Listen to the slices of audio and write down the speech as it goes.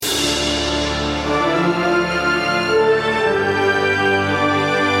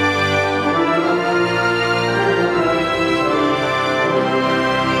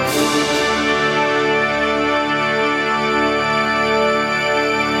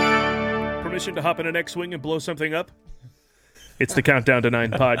permission to hop in an X-Wing and blow something up? It's the Countdown to 9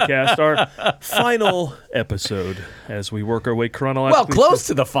 podcast, our final episode as we work our way chronologically. Well, close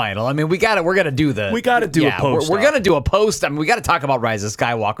to the final. I mean, we're gonna do a post. We're gonna do a post. I mean, we got to talk about Rise of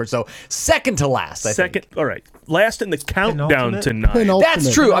Skywalker. So second to last. I think. All right, last in the countdown to 9.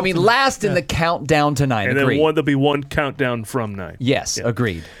 That's true. I mean, last in the countdown to 9. And agreed. then there'll be one countdown from 9. Yes, Yeah.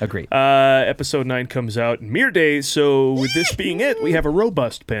 agreed. Episode 9 comes out in mere days. So with this being it, we have a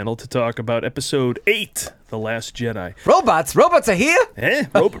robust panel to talk about Episode 8. The Last Jedi. Robots are here.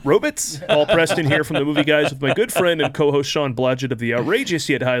 Robots. Paul Preston here from the Movie Guys with my good friend and co-host Sean Blodgett of the outrageous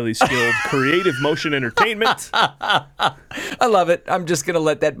yet highly skilled Creative Motion Entertainment. I love it. I'm just gonna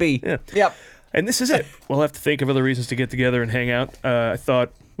let that be. Yeah. Yep. And this is it. We'll have to think of other reasons to get together and hang out. I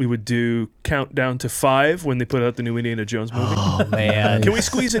thought we would do Countdown to 5 when they put out the new Indiana Jones movie. Oh man. Can we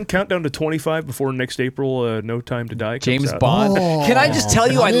squeeze in Countdown to 25 before next April? No Time to Die. James out? Bond. Can I just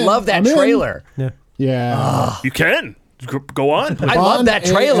tell you, I love that trailer. Yeah. You can. Go on. I love that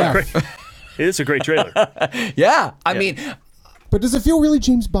trailer. It is a great trailer. Yeah. I mean, But does it feel really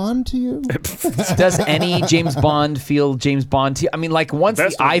James Bond to you? does any James Bond feel James Bond to you? I mean, like once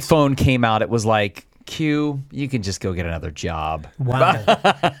the iPhone came out, it was like, Q, you can just go get another job. Wow.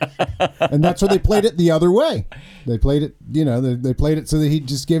 And that's where they played it the other way. They played it, they played it so that he'd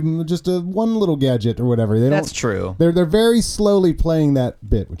just give him just one little gadget or whatever. That's true. They're very slowly playing that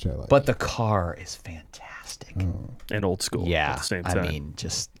bit, which I like. But the car is fantastic. And old school Yeah. at the same time. I mean,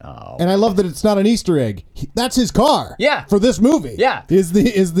 And I love that it's not an Easter egg. That's his car. Yeah. For this movie. Yeah. Is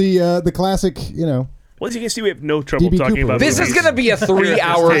the classic, Well, as you can see, we have no trouble DB talking Cooper. about This movies. is going to be a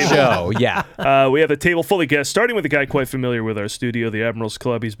 3-hour show. Yeah. We have a table full of guests, starting with a guy quite familiar with our studio, the Admirals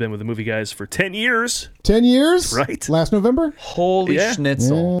Club. He's been with the Movie Guys for 10 years. 10 years? Right. Last November? Holy Yeah.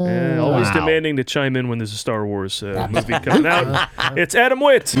 schnitzel. Always Wow. demanding to chime in when there's a Star Wars movie coming out. It's Adam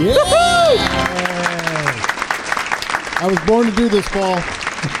Witt. Yeah. I was born to do this, Paul.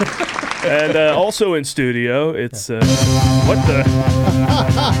 And also in studio, it's... what the...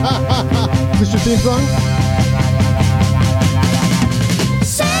 Is this your theme song?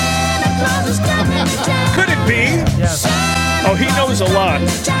 Could it be? Yes. Oh, he knows a lot.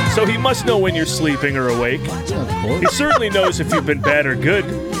 So he must know when you're sleeping or awake. Yeah, of course. He certainly knows if you've been bad or good.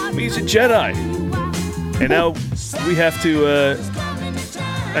 He's a Jedi. And now we have to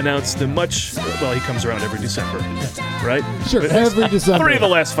announce the much... Well, he comes around every December, right? Sure, every December. 3 of the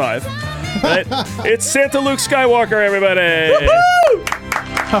last 5. Right? It's Santa Luke Skywalker, everybody!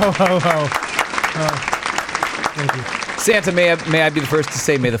 Ho, ho, ho. Thank you. Santa, may I be the first to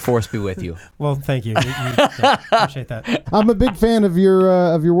say, may the Force be with you. Well, thank you. Appreciate that. I'm a big fan of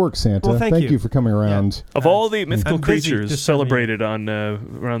your work, Santa. Well, thank you you. for coming around. Of all the mythical I'm busy creatures just serving celebrated on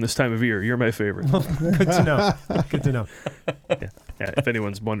around this time of year, you're my favorite. Good to know. Good to know. Yeah, if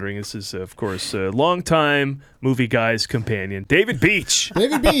anyone's wondering, this is, of course, a longtime Movie Guys companion, David Beach,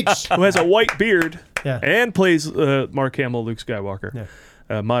 David Beach. who has a white beard Yeah. and plays Mark Hamill, Luke Skywalker. Yeah.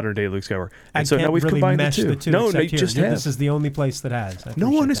 Modern day Luke Skywalker. I And so can't now we've really combined mesh the two. the two. No, except you here. just This have. is the only place that has. I No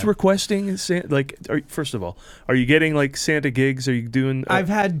one appreciate is that. requesting first of all, are you getting like Santa gigs? Are you doing? I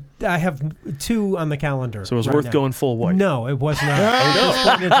have 2 on the calendar. so it was right worth now. going full white. No, it was not. At this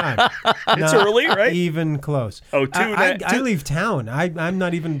point in time. It's Not early, right? Even close. Oh, I two- leave town. I'm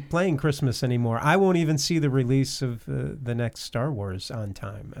not even playing Christmas anymore. I won't even see the release of the next Star Wars on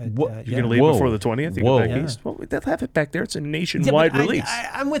time. You're going to leave Whoa. before the 20th? You Whoa. go back Yeah. east? Well, they'll have it back there. It's a Yeah, nationwide but release.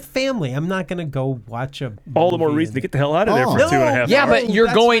 I'm with family. I'm not going to go watch a. All the more movie reason to and- get the hell out of there for Oh. 2.5 Yeah, hours. but you're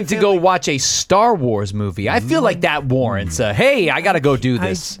That's going my to go family. watch a Star Wars movie. I feel like that warrants hey, I got to go do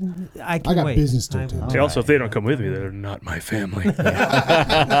this. I can I got wait. business to I do. will. See, also, if they don't come with me, they're not my family.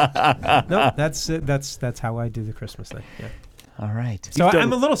 No, that's it. That's how I do the Christmas thing. Yeah. All right. So You've done-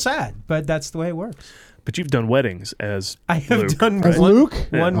 I'm a little sad, but that's the way it works. But you've done weddings as I have Luke, done As one, Luke?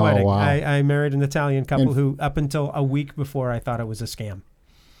 one Oh, wedding. wow. I married an Italian couple And- who, up until a week before, I thought it was a scam.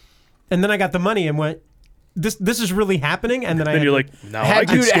 And then I got the money and went, "This is really happening." And then I Then had you're to- like, now I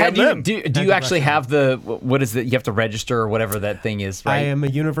can scam them. do Had you to actually rush have what is it? You have to register or whatever that thing is, right? I am a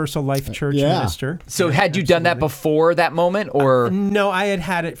Universal Life Church yeah. minister. So had you done that before that moment, or No, I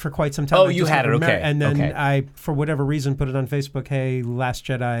had it for quite some time. Oh, I you just had never it, okay, married- And then okay. I, for whatever reason, put it on Facebook. Hey, Last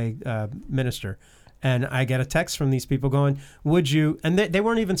Jedi minister, and I get a text from these people going, "Would you?" And they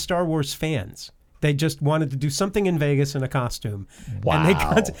weren't even Star Wars fans. They just wanted to do something in Vegas in a costume. And,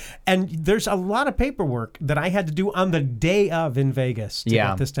 Wow. and there's a lot of paperwork that I had to do on the day of in Vegas to Yeah.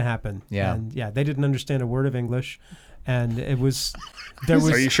 get this to happen. Yeah. And yeah, they didn't understand a word of English. and it was. There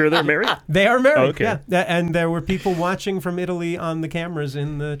was. Are you sure they're married? They are married. Okay. Yeah, and there were people watching from Italy on the cameras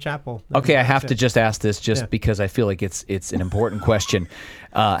in the chapel. Okay, I have to just ask this because I feel like it's an important question.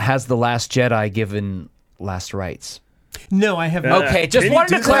 Has The Last Jedi given last rites? No, I have not. Okay, just Can you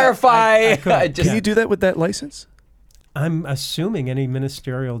wanted do to clarify. Can you do that with that license? I'm assuming any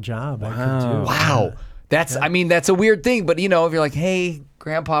ministerial job I could do. Wow. That's a weird thing, but if you're like, hey,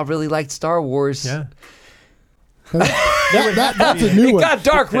 Grandpa really liked Star Wars. Yeah. That's a new It one. got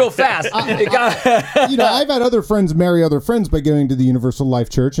dark real fast. I've had other friends marry other friends by going to the Universal Life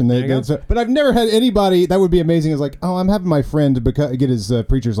Church, and but I've never had anybody that would be amazing. Is like, oh, I'm having my friend get his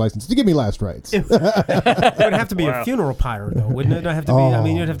preacher's license to give me last rites. It would have to be a funeral pyre, though, wouldn't it? Have to be. I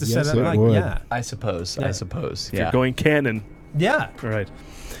mean, you'd have to set yes, up it like, would. yeah, I suppose. If Yeah. you're going canon. yeah. All right.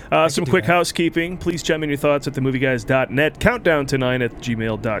 Some quick that. housekeeping. Please chime in your thoughts at themovieguys.net. Countdown to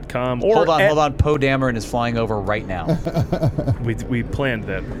 9@gmail.com. Or Hold on. Poe Dameron is flying over right now. We planned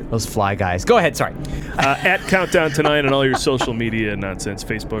that. Those fly guys. Go ahead. Sorry. At Countdown to 9 on all your social media nonsense,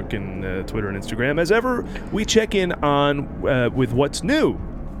 Facebook and Twitter and Instagram. As ever, we check in on with what's new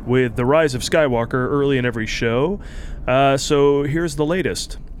with the rise of Skywalker early in every show. So here's the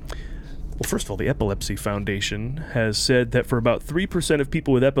latest. Well, first of all, the Epilepsy Foundation has said that for about 3% of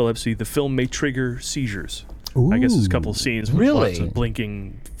people with epilepsy, the film may trigger seizures. I guess there's a couple of scenes with Really? lots of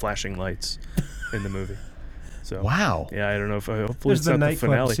blinking, flashing lights in the movie. So, wow. Yeah, I don't know if hopefully There's it's the not the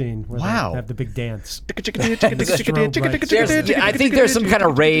nightclub finale. scene where Wow. they have the big dance. I think there's some kind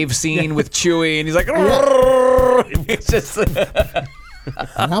of rave scene with Chewie, and he's like, it's just.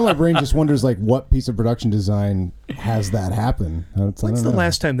 Now my brain just wonders, like, what piece of production design has that happen? When's the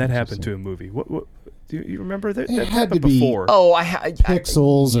last time that happened to a movie? What do you remember that? It That had happened to be- before.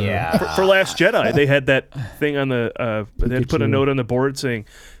 Pixels or Yeah. For Last Jedi, they had that thing on the. They had put a Pikachu. note on the board saying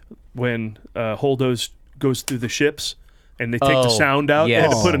when Holdo goes through the ships and they take the sound out. They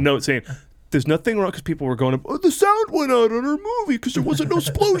had to yes. put a note saying. There's nothing wrong because people were going, oh, the sound went out on our movie because there wasn't no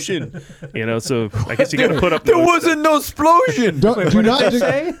explosion. So I guess you got to put up. There wasn't no explosion. Do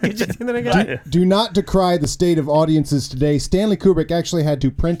not decry the state of audiences today. Stanley Kubrick actually had to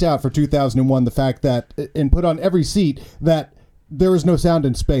print out for 2001 the fact that and put on every seat that there is no sound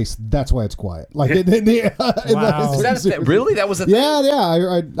in space. That's why it's quiet. Like Wow. Really? That was a thing? Yeah.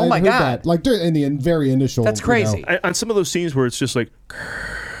 I Oh my heard God. that. Like in the very initial. That's crazy. On some of those scenes where it's just like.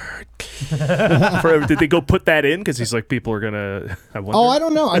 Did they go put that in? Because he's like, people are gonna. I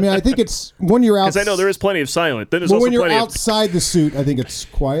don't know. I mean, I think it's when you're out. Because I know there is plenty of silent. Then there's Well, also when you're plenty outside the suit, I think it's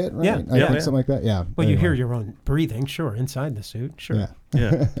quiet, right? Yeah. I think something like that. Yeah. Well, you Anyway. hear your own breathing, sure, inside the suit, sure. Yeah. of.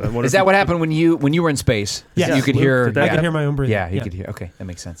 Yeah. I wonder Is that what happened when you were in space? Yes. You could Luke, hear. did that I could hear my own breathing. Yeah, you could hear. Okay, that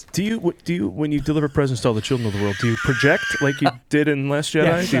makes sense. Do you when you deliver presents to all the children of the world? Do you project like you did in Last Jedi?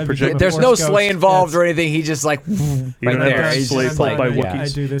 Yes, do you I project? become There's Force no Ghost, sleigh involved yes. or anything. He just like You right don't have there. to He's sleigh just pulled like, by Yeah, Wookiees. I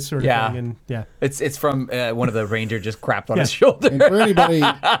do this sort of Yeah. thing, and yeah. It's from one of the ranger just crapped on his Yeah. shoulder. And for anybody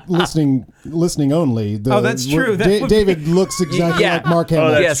listening only, that's true. That would David looks exactly Yeah. like Mark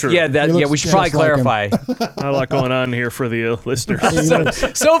Hamill. that's yes, true. yeah, He yeah. looks We should just probably like him. clarify. Not a lot going on here for the listeners. He looks-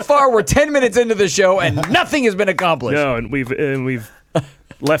 So far, we're 10 minutes into the show and nothing has been accomplished. No, and we've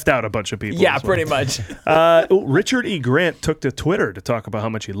left out a bunch of people. Yeah, as well. pretty much. Richard E. Grant took to Twitter to talk about how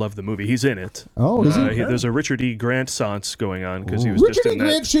much he loved the movie. He's in it. Oh, is he? There's a Richard E. Grant sance going on because he was Richard just E. in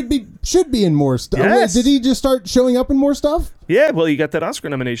Grant that. should be in more stuff. Yes. Did he just start showing up in more stuff? Yeah, well, he got that Oscar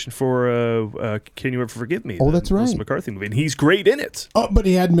nomination for Can You Ever Forgive Me? Oh, the that's right. Melissa McCarthy movie, and he's great in it. Oh, but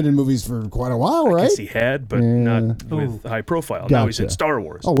he hadn't been in movies for quite a while, right? Yes, he had, but not with high profile. Now he's in Gotcha. Star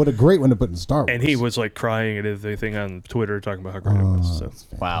Wars. Oh, what a great one to put in Star Wars. And he was like crying and everything on Twitter, talking about how great it was. So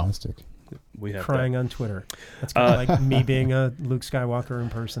Wow. Fantastic. we have Crying on Twitter. That's kind of like me being a Luke Skywalker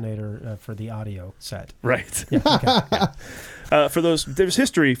impersonator for the audio set. that. Right. Yeah, okay. For those, there's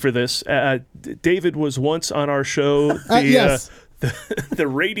history for this. David was once on our show. Yes. The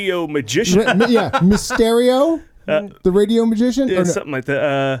radio magician. Mysterio, the radio magician. Yeah, Or no, something like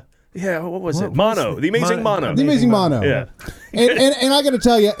that. Yeah, what was it? Mono, the amazing Mono. the Amazing Mono. Yeah. And I got to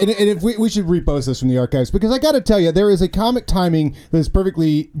tell you, and if we should repost this from the archives, because I got to tell you, there is a comic timing that is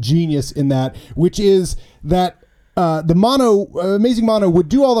perfectly genius in that, which is that the Mono, Amazing Mono, would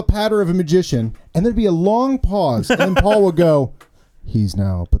do all the patter of a magician, and there'd be a long pause, and then Paul would go, "He's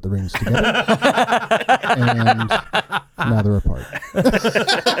now put the rings together, and now they're apart."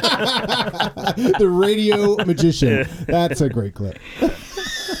 The radio magician. That's a great clip.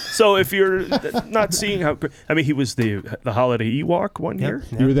 So if you're not seeing how, I mean, he was the holiday Ewok one year.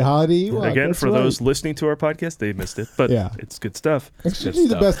 You were the holiday Ewok. Again, that's for right. those listening to our podcast, they missed it, but it's good stuff. Actually,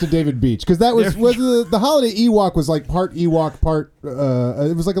 the best of David Beach, because that was the holiday Ewok was like part Ewok, part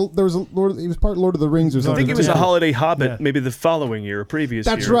it was like it was part Lord of the Rings or something. I think it was a holiday Hobbit, maybe the following year or previous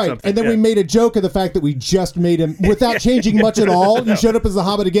year. That's right. Or something. And then we made a joke of the fact that we just made him without changing much at all. You showed up as the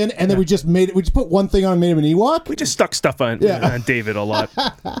Hobbit again, and then we just put one thing on and made him an Ewok. We just stuck stuff on David a lot.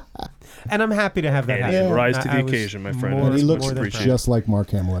 And I'm happy to have that happen. Rise to the occasion, my friend. And he looks just like Mark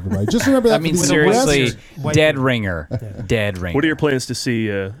Hamill, everybody. Just remember that. I mean, seriously, dead ringer. Dead ringer. What are your plans to see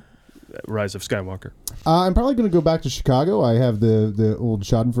Rise of Skywalker? I'm probably going to go back to Chicago. I have the old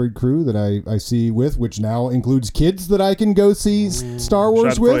Schadenfreude crew that I see with, which now includes kids that I can go see Star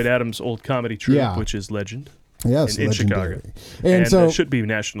Wars with. Schadenfreude Adams' old comedy troupe, which is legend. Yes, in Chicago. And so it should be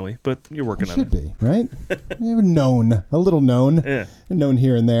nationally, but you're working on it. Should be, right? A little known. Known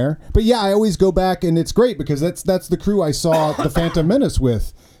here and there. But yeah, I always go back, and it's great because that's the crew I saw The Phantom Menace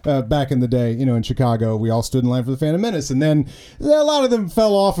with. Back in the day, in Chicago, we all stood in line for The Phantom Menace, and then a lot of them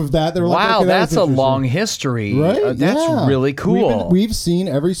fell off of that. They were like, okay, that's a long history. Right? That's really cool. We've seen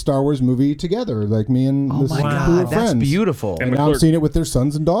every Star Wars movie together, like me and this crew of friends. That's beautiful. And now I'm seeing it with their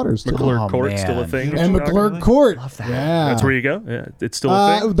sons and daughters, too. McClurg Court still a thing? And McClurg Court. Love that. Yeah. That's where you go? Yeah, it's still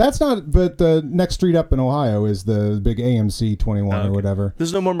a thing? That's not, but the next street up in Ohio is the big AMC 21 or whatever.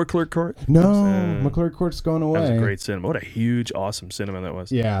 There's no more McClurg Court? No, McClurg Court's going away. That was a great cinema. What a huge, awesome cinema that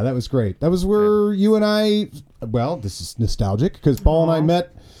was. Yeah, that was great. That was where you and I, this is nostalgic because Paul and I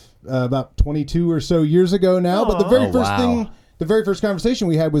met about 22 or so years ago now. But the very first conversation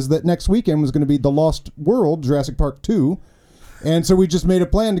we had was that next weekend was going to be The Lost World, Jurassic Park 2. And so we just made a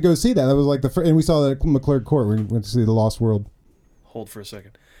plan to go see that. That was like and we saw that at McClurg Court. We went to see The Lost World. Hold for a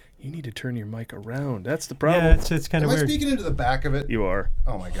second. You need to turn your mic around. That's the problem. Yeah, it's kind of weird. Am I speaking into the back of it? You are.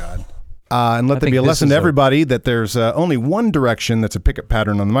 Oh, my God. And let there be a lesson to everybody that there's only one direction that's a pickup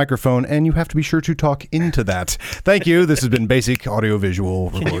pattern on the microphone, and you have to be sure to talk into that. Thank you. This has been basic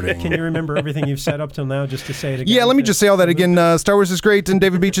audiovisual recording. Can you remember everything you've said up till now just to say it again? Yeah, let me just say all that again. Star Wars is great, and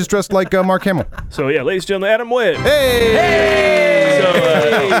David Beach is dressed like Mark Hamill. So, ladies and gentlemen, Adam Witt. Hey!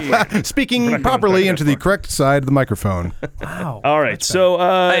 Speaking properly into the correct side of the microphone. Wow. All right. So,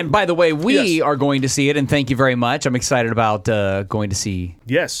 and by the way, we are going to see it, and thank you very much. I'm excited about going to see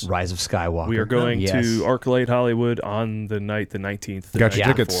Rise of Skywalker. We are going to ArcLight Hollywood on the night, the 19th. Got your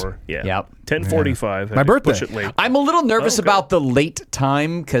tickets. Before. Yeah. Yep. 10:45. My birthday. Push it late. I'm a little nervous about the late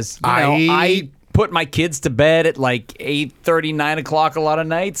time because I put my kids to bed at like 8:30, 9 o'clock a lot of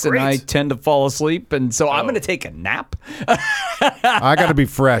nights, and I tend to fall asleep, and so I'm going to take a nap. I got to be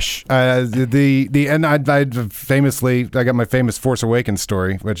fresh. And I famously, I got my famous Force Awakens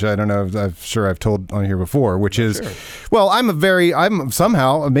story, which I don't know, I'm sure I've told on here before, which is, well, I'm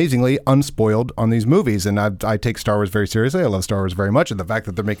somehow amazingly unspoiled on these movies, and I take Star Wars very seriously. I love Star Wars very much, and the fact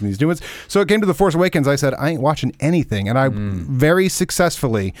that they're making these new ones. So it came to the Force Awakens. I said, I ain't watching anything, and I very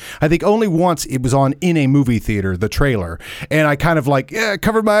successfully, I think only once it was on in a movie theater, the trailer, and I kind of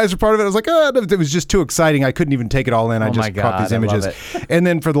covered my eyes for part of it. I was like, it was just too exciting. I couldn't even take it all in. I just caught these images. And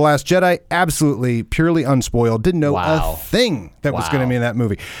then for The Last Jedi, absolutely purely unspoiled, didn't know a thing that was going to be in that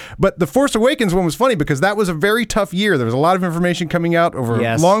movie. But the Force Awakens one was funny because that was a very tough year. There was a lot of information coming out over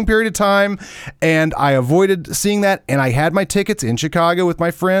a long period of time, and I avoided seeing that, and I had my tickets in Chicago with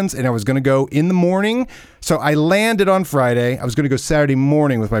my friends, and I was going to go in the morning. So I landed on Friday. I was going to go Saturday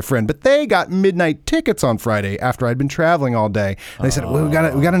morning with my friend, but they got midnight tickets on Friday after I'd been traveling all day. And they said, well, we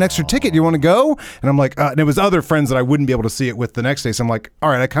got an extra ticket. Do you want to go? And I'm like, and it was other friends that I wouldn't be able to see it with the next day. So I'm like, all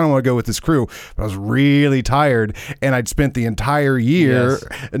right, I kind of want to go with this crew. But I was really tired, and I'd spent the entire year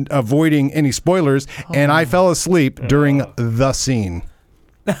avoiding any spoilers, and I fell asleep during the scene.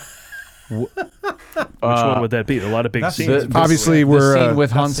 Which one would that be? A lot of big scenes. Obviously, the scene with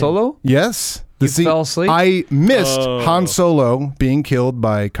Han Solo? Yes. You fell asleep? I missed Han Solo being killed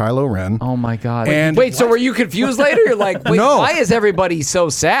by Kylo Ren. Oh, my God. And wait, so were you confused later? You're like, wait, why is everybody so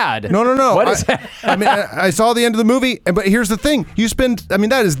sad? No. What is that? I mean, I saw the end of the movie, but here's the thing.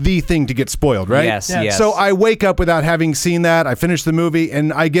 That is the thing to get spoiled, right? Yes. So I wake up without having seen that. I finish the movie,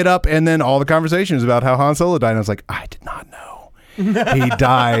 and I get up, and then all the conversation is about how Han Solo died. And I was like, I did not know. He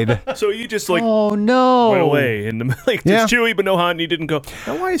died. So you just oh no, went away and there's Chewie, but no Han. And you didn't go.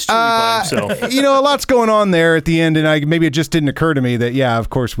 Now why is Chewie by himself? A lot's going on there at the end, and maybe it just didn't occur to me that of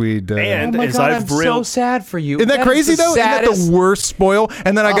course we'd. And oh my God, I'm so sad for you. Isn't that crazy though? Isn't that the worst spoil?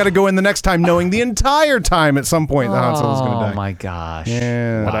 And then I got to go in the next time knowing the entire time at some point that Han Solo's going to die. Oh my gosh!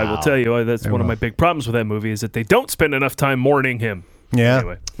 Yeah. But I will tell you, that's one of my big problems with that movie is that they don't spend enough time mourning him. Yeah.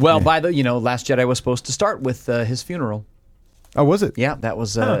 Anyway. Well, by the Last Jedi was supposed to start with his funeral. Oh, was it? Yeah, that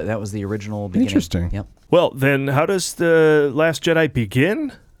was the original beginning. Interesting. Yep. Well, then how does The Last Jedi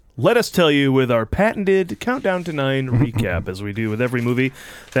begin? Let us tell you with our patented Countdown to 9 recap, as we do with every movie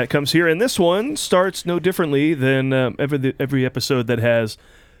that comes here. And this one starts no differently than every episode that has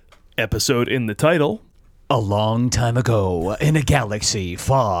episode in the title. A long time ago, in a galaxy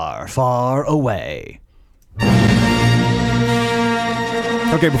far, far away.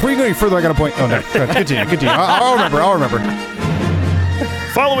 Okay, before you go any further, I got a point. Oh, no. Continue. I'll remember.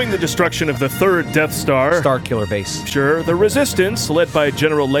 Following the destruction of the third Death Star, Star Killer Base. Sure, the Resistance, led by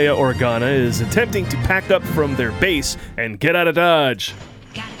General Leia Organa, is attempting to pack up from their base and get out of Dodge.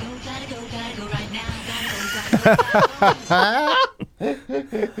 Gotta go right now.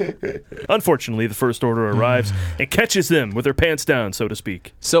 Unfortunately, the First Order arrives and catches them with their pants down, so to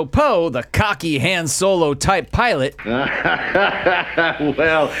speak. So Poe, the cocky Han Solo type pilot, Well,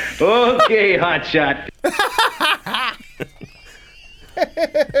 okay, hotshot.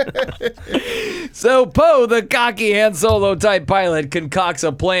 concocts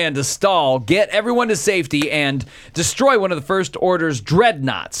a plan to stall, get everyone to safety, and destroy one of the First Order's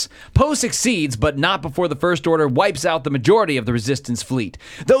dreadnoughts. Poe succeeds, but not before the First Order wipes out the majority of the Resistance fleet.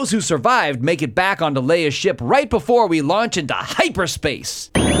 Those who survived make it back onto Leia's ship right before we launch into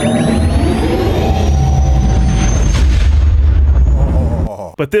hyperspace.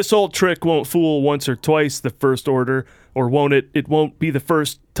 But this old trick won't fool once or twice the First Order, or won't it? It won't be the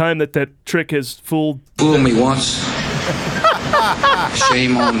first time that trick has fooled. Fool me once.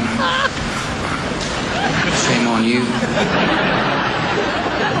 Shame on you.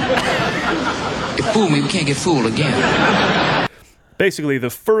 You fool me, we can't get fooled again. Basically,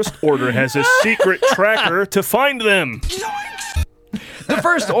 the First Order has a secret tracker to find them. The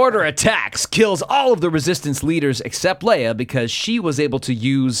First Order attacks, kills all of the Resistance leaders except Leia because she was able to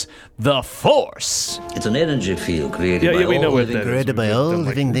use the Force. It's an energy field created by we know all what living that is. created by We've all done,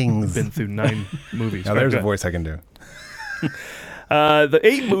 living things. Been through 9 movies. Now, there's a voice I can do. The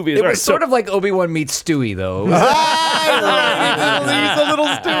 8 movies. It was sort of like Obi-Wan meets Stewie, though.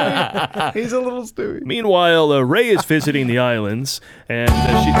 He's a little Stewie. Meanwhile, Rey is visiting the islands, and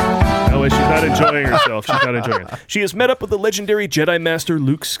she's not enjoying herself. She's not enjoying it. She has met up with the legendary Jedi Master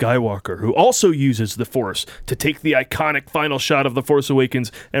Luke Skywalker, who also uses the Force to take the iconic final shot of The Force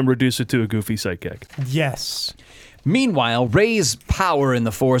Awakens and reduce it to a goofy sight gag. Yes. Meanwhile, Rey's power in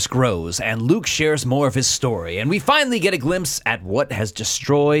the Force grows, and Luke shares more of his story, and we finally get a glimpse at what has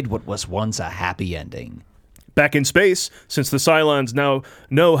destroyed what was once a happy ending. Back in space, since the Cylons now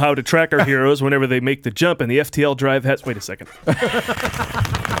know how to track our heroes whenever they make the jump, and the FTL drive has... Wait a second.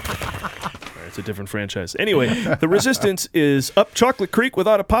 It's a different franchise. Anyway, the Resistance is up Chocolate Creek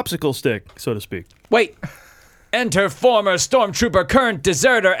without a popsicle stick, so to speak. Wait. Enter former stormtrooper, current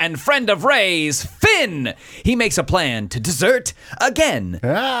deserter, and friend of Rey's, Finn! He makes a plan to desert again.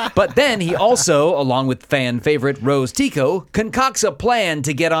 But then he also, along with fan favorite Rose Tico, concocts a plan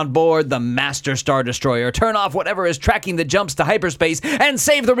to get on board the Master Star Destroyer, turn off whatever is tracking the jumps to hyperspace, and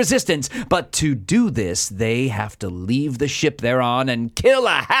save the Resistance. But to do this, they have to leave the ship they're on and kill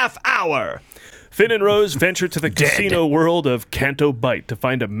a half hour. Finn and Rose venture to the casino world of Canto Bight to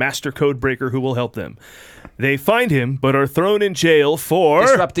find a master code breaker who will help them. They find him, but are thrown in jail for...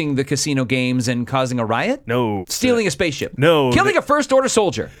 disrupting the casino games and causing a riot? No. Stealing a spaceship? No. Killing a First Order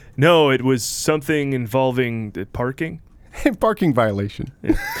soldier? No, it was something involving parking. Parking violation.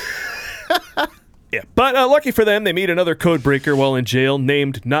 Yeah, but lucky for them, they meet another code breaker while in jail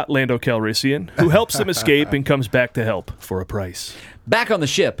named not Lando Calrissian, who helps them escape and comes back to help for a price. Back on the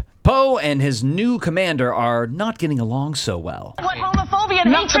ship, Poe and his new commander are not getting along so well. What homophobia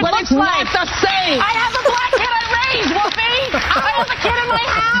and hatred looks like. Not the same. I have a black kid I raised, Wolfie. I have a kid in my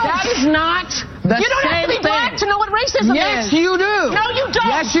house. That is not the You don't same have to be thing. black to know what racism Yes, is. you do. No, you don't.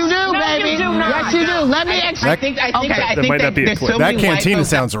 Yes, you do, No, baby. you do not. Yes, you do. Let me explain. I think That might not be a there's clip. so That many white cantina folks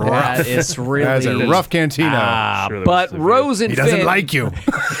sounds rough. That is really... That's a rough cantina. Sure that but was Rose and He doesn't Finn... like you.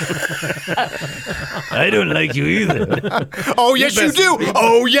 I don't like you either. Oh, yes, you do.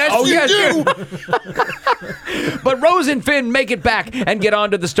 Oh, yes, you do. But Rose and Finn make it back and get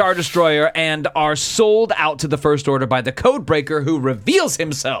onto the Star Destroyer and are sold out to the First Order by the Codebreaker, who reveals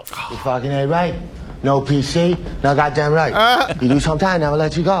himself. You fucking ain't right. No PC, no goddamn right. You do sometime, never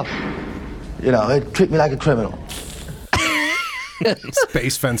let you go. You know, it treat me like a criminal.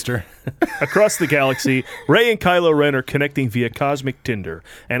 Space Fenster. Across the galaxy, Rey and Kylo Ren are connecting via cosmic Tinder,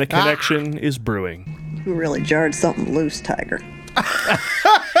 and a connection is brewing. You really jarred something loose, Tiger.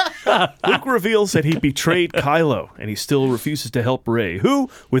 Luke reveals that he betrayed Kylo, and he still refuses to help Rey, who,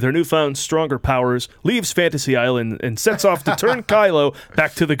 with her newfound stronger powers, leaves Fantasy Island and sets off to turn Kylo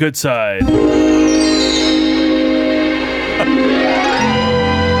back to the good side.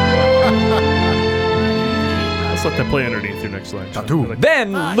 let that play underneath your next line.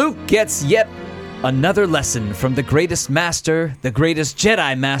 Then Luke gets yet another lesson from the greatest master, the greatest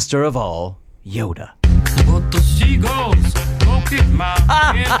Jedi master of all, Yoda.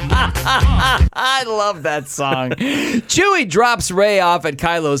 I love that song. Chewie drops Rey off at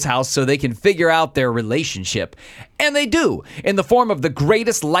Kylo's house so they can figure out their relationship. And they do, in the form of the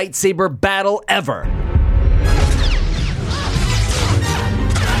greatest lightsaber battle ever.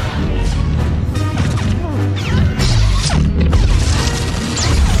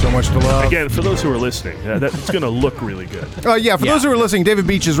 So much to love. Again, for those who are listening, that's going to look really good. For those who are listening, David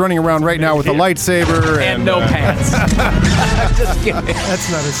Beach is running around right now with a lightsaber and no pants. Just kidding.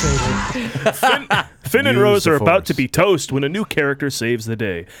 That's not a saber. Finn and Rose are about to be toast when a new character saves the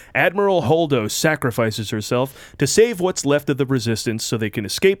day. Admiral Holdo sacrifices herself to save what's left of the Resistance so they can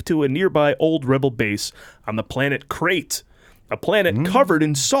escape to a nearby old rebel base on the planet Crate. A planet covered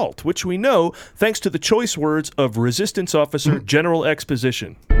in salt, which we know thanks to the choice words of Resistance Officer General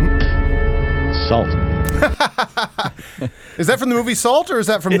Exposition. Salt. Is that from the movie Salt, or is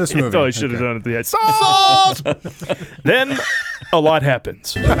that from this movie? Oh, I should have done it at the end. Salt! Then a lot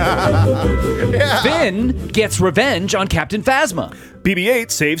happens. Finn gets revenge on Captain Phasma. BB-8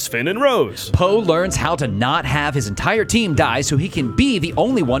 saves Finn and Rose. Poe learns how to not have his entire team die so he can be the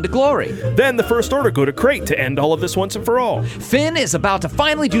only one to glory. Then the First Order go to Crate to end all of this once and for all. Finn is about to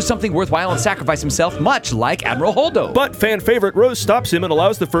finally do something worthwhile and sacrifice himself, much like Admiral Holdo. But fan favorite Rose stops him and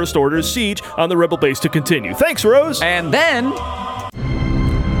allows the First Order's siege on the rebel base to continue. Thanks, Rose. And then Luke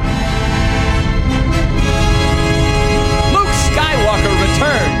Skywalker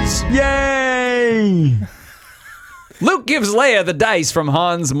returns. Yay! Luke gives Leia the dice from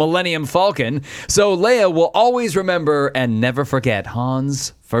Han's Millennium Falcon, so Leia will always remember and never forget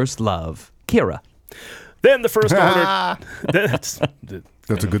Han's first love, Kira. Then the First Order...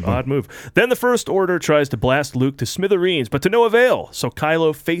 That's a good odd move. Then the First Order tries to blast Luke to smithereens, but to no avail, so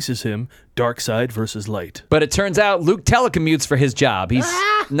Kylo faces him, dark side versus light. But it turns out Luke telecommutes for his job. He's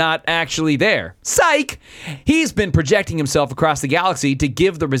not actually there. Psych! He's been projecting himself across the galaxy to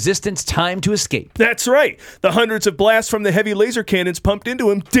give the Resistance time to escape. That's right. The hundreds of blasts from the heavy laser cannons pumped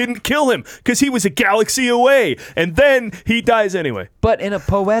into him didn't kill him, because he was a galaxy away, and then he dies anyway. But in a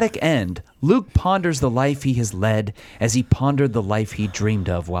poetic end, Luke ponders the life he has led as he pondered the life he dreamed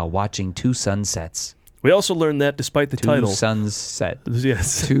of while watching two sunsets. We also learned that despite the title... Two sunsets.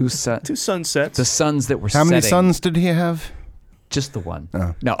 Yes. Two sunsets. The suns that were setting. How many suns did he have? Just the one.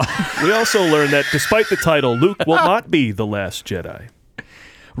 Oh. No. We also learned that despite the title, Luke will not be the last Jedi.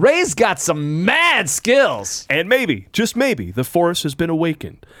 Rey's got some mad skills. And maybe, just maybe, the Force has been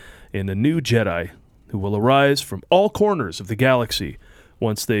awakened in a new Jedi who will arise from all corners of the galaxy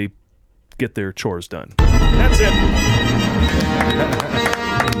once they get their chores done. That's it.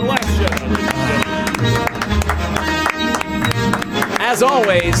 The last Jedi. As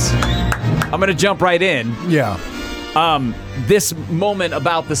always, I'm going to jump right in. Yeah. This moment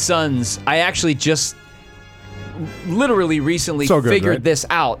about the suns, I actually just literally recently figured this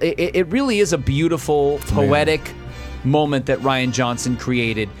out. It really is a beautiful, poetic moment that Rian Johnson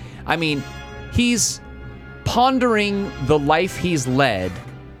created. I mean, he's pondering the life he's led,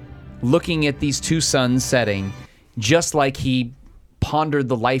 looking at these two suns setting, just like he pondered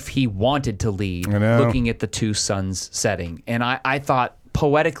the life he wanted to lead, looking at the two suns setting. And I thought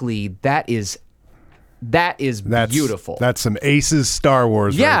poetically that is beautiful. That's some aces Star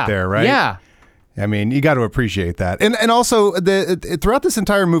Wars right there, right? Yeah. I mean, you got to appreciate that. And also, throughout this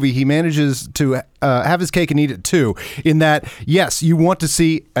entire movie, he manages to have his cake and eat it too, in that, yes, you want to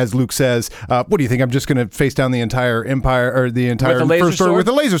see, as Luke says, what do you think, I'm just going to face down the entire Empire, or the entire First Order with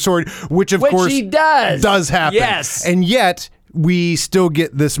a laser sword, which of course he does happen. Yes. And yet, we still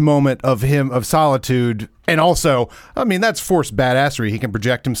get this moment of him, of solitude. And also, I mean, that's Force badassery. He can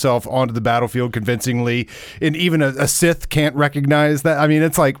project himself onto the battlefield convincingly, and even a Sith can't recognize that. I mean,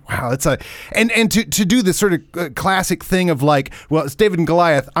 it's like, wow, and to do this sort of classic thing of like, well, it's David and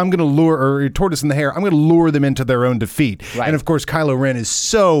Goliath. I'm going to lure, or Tortoise and the Hare. I'm going to lure them into their own defeat. Right. And of course, Kylo Ren is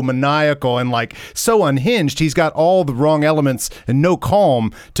so maniacal and like so unhinged. He's got all the wrong elements and no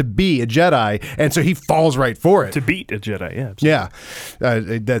calm to be a Jedi, and so he falls right for it. To beat a Jedi, yeah. Absolutely.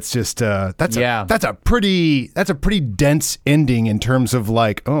 Yeah, that's just that's a pretty dense ending in terms of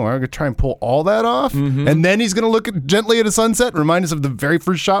like, oh, I'm gonna try and pull all that off, and then he's gonna look gently at a sunset and remind us of the very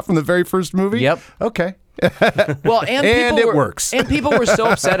first shot from the very first movie. Yep. Okay. Well, and it works. And people were so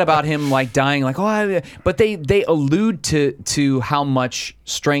upset about him like dying, like but they allude to how much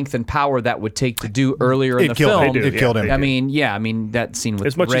strength and power that would take to do earlier in the film. It killed him. I mean that scene with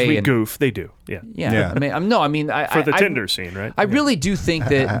as much Ray as we and, goof, they do. Yeah. Yeah. I mean, for the Tinder scene, right? I really do think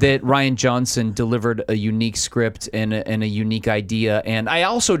that Rian Johnson delivered a unique script and a unique idea. And I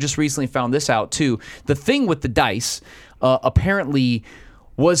also just recently found this out too. The thing with the dice apparently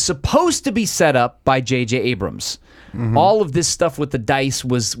was supposed to be set up by J.J. Abrams. Mm-hmm. All of this stuff with the dice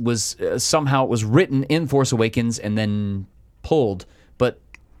was somehow it was written in Force Awakens and then pulled. But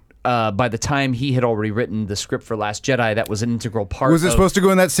by the time he had already written the script for Last Jedi, that was an integral part. Was it supposed to go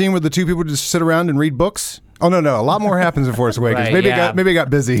in that scene where the two people just sit around and read books? Oh no, a lot more happens in Force Awakens. Right, maybe it got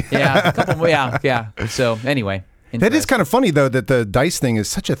busy. Yeah. So anyway. That is kind of funny, though, that the dice thing is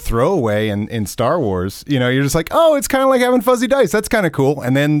such a throwaway in Star Wars. You know, you're just like, oh, it's kind of like having fuzzy dice. That's kind of cool.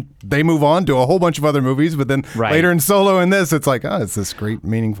 And then they move on to a whole bunch of other movies. But then later in Solo and this, it's like, oh, it's this great,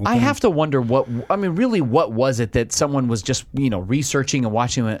 meaningful thing. I have to wonder what was it that someone was just, researching and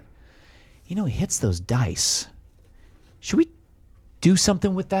watching it? He hits those dice. Should we do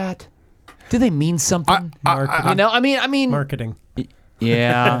something with that? Do they mean something? Marketing.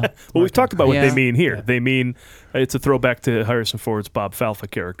 Yeah. Well, we've talked about what they mean here. They mean it's a throwback to Harrison Ford's Bob Falfa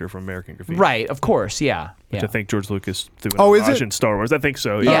character from American Graffiti. Right, of course, yeah. Which I think George Lucas threw an is homage it? in Star Wars. I think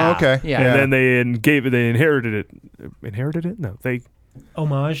so. Yeah. Oh, okay. Yeah. And then they inherited it. Inherited it? No, they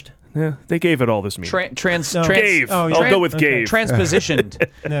Homaged. Yeah, they gave it all this meaning. Gave. I'll go with gave. Transpositioned,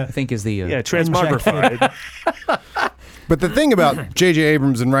 I think is the... transmogrified. But the thing about J.J.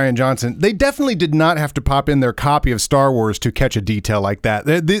 Abrams and Rian Johnson, they definitely did not have to pop in their copy of Star Wars to catch a detail like that.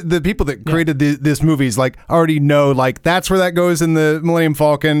 The people that created this movies already know that's where that goes in the Millennium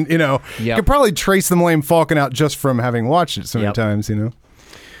Falcon. You can probably trace the Millennium Falcon out just from having watched it so many times.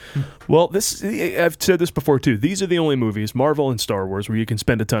 Well, I've said this before too. These are the only movies, Marvel and Star Wars, where you can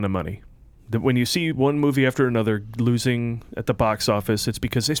spend a ton of money. When you see one movie after another losing at the box office, it's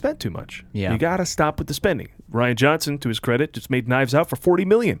because they spent too much. Yeah. You got to stop with the spending. Rian Johnson, to his credit, just made Knives Out for $40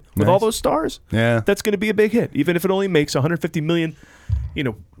 million with all those stars. Yeah, that's going to be a big hit, even if it only makes $150 million,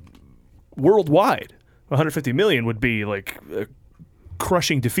 worldwide. $150 million would be like a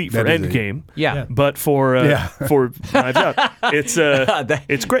crushing defeat for Endgame. Yeah. But for Knives Out, it's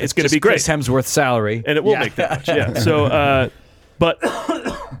great. It's going to be great. Chris Hemsworth's salary, and it will make that much. Yeah. So, but.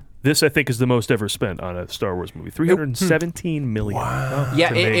 This, I think, is the most ever spent on a Star Wars movie. $317 million. Wow.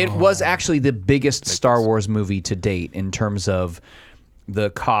 Yeah, it was actually the biggest Star Wars movie to date in terms of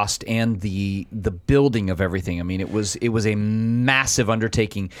the cost and the building of everything. I mean, it was a massive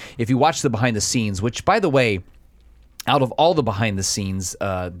undertaking. If you watch the behind the scenes, which, by the way, out of all the behind the scenes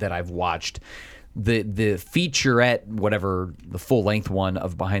that I've watched, the featurette, whatever the full length one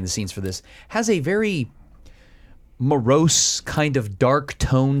of behind the scenes for this, has a very morose kind of dark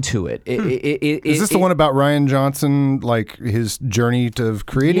tone to it. Is this the one about Rian Johnson, his journey to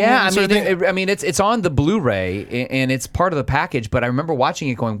creating? Yeah, it's on the Blu-ray and it's part of the package. But I remember watching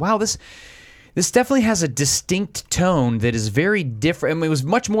it, going, "Wow, this definitely has a distinct tone that is very different." I mean, it was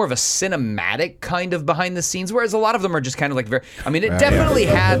much more of a cinematic kind of behind the scenes, whereas a lot of them are just kind of very. I mean, it definitely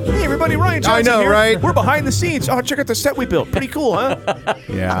had. Hey, everybody, Rian Johnson. I know, here. right? We're behind the scenes. Oh, check out the set we built. Pretty cool, huh?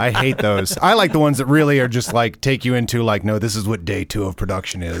 Yeah, I hate those. I like the ones that really are just take you into no, this is what day 2 of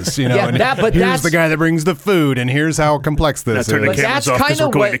production is. Here's the guy that brings the food, and here's how complex this is. Turn the cameras off because we're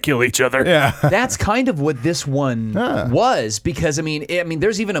going to kill each other. Yeah, that's kind of what this one was, because I mean,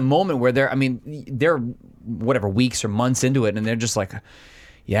 there's even a moment where they're whatever weeks or months into it, and they're just like,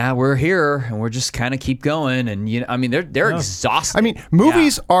 yeah, we're here and we're just kind of keep going, and they're exhausted. I mean,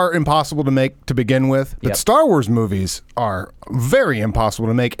 movies are impossible to make to begin with, but Star Wars movies are very impossible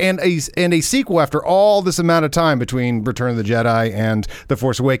to make, and a sequel after all this amount of time between Return of the Jedi and The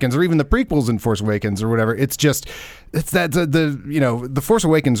Force Awakens, or even the prequels in Force Awakens or whatever. The Force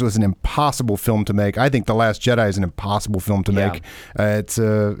Awakens was an impossible film to make. I think The Last Jedi is an impossible film to make. It's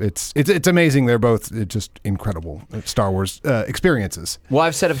amazing. They're both just incredible Star Wars experiences. Well,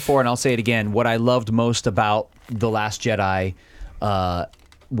 I've said it before and I'll say it again. What I loved most about The Last Jedi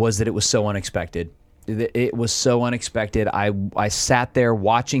was that it was so unexpected. It was so unexpected. I sat there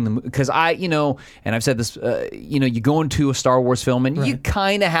watching them because and I've said this, you go into a Star Wars film and you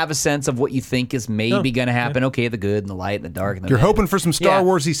kind of have a sense of what you think is maybe going to happen. Okay, the good and the light and the dark. And the you're hoping for some Star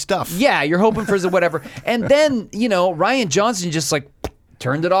Warsy stuff. Yeah, you're hoping for whatever. And then, Rian Johnson just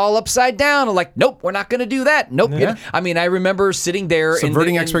turned it all upside down and nope, we're not going to do that. Nope. Yeah. I mean, I remember sitting there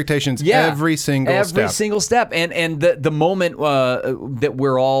subverting expectations every single step. And the moment that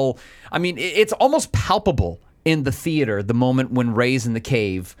we're all, I mean, it's almost palpable in the theater, the moment when Rey's in the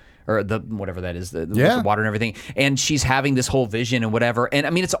cave or the whatever that is, the Yeah. water and everything. And she's having this whole vision and whatever. And I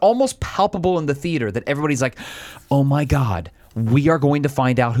mean, it's almost palpable in the theater that everybody's like, oh my God, we are going to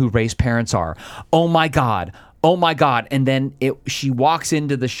find out who Rey's parents are. Oh my God. Oh my God. And then she walks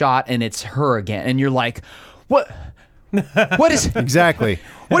into the shot and it's her again. And you're like, what? What is Exactly.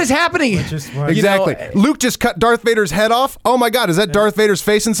 What is happening? Exactly. Luke just cut Darth Vader's head off. Oh my God, is that Darth Vader's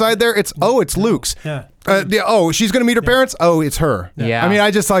face inside there? It's Luke's. Yeah. She's going to meet her parents. Oh, it's her. Yeah. I mean, I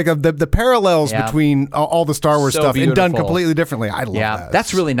just like the parallels Yeah. between all the Star Wars So stuff and done beautiful. completely differently. I love that.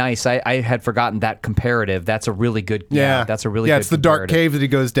 That's really nice. I had forgotten that comparative. That's a really good. Yeah, that's a really. Yeah, good it's the dark comparative. cave that he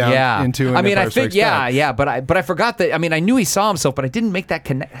goes down into. In I mean, I Empire think Strikes Back. but I forgot that. I mean, I knew he saw himself, but I didn't make that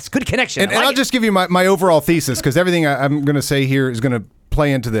connect. That's good connection. And I'll just give you my overall thesis, because everything I'm going to say here is going to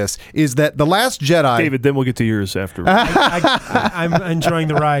play into this, is that The Last Jedi... David, then we'll get to yours after. I'm enjoying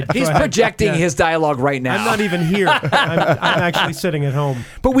the ride. He's projecting his dialogue right now. I'm not even here. I'm actually sitting at home.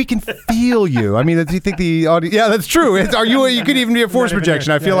 But we can feel you. I mean, do you think the audience... Yeah, that's true. You could even be a force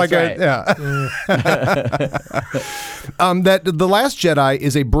projection. I feel like... That The Last Jedi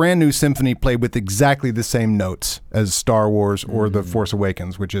is a brand new symphony played with exactly the same notes as Star Wars or The Force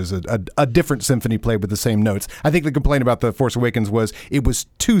Awakens, which is a different symphony played with the same notes. I think the complaint about The Force Awakens was it was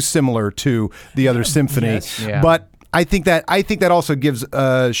too similar to the other symphony. Yes. Yeah. But I think that also gives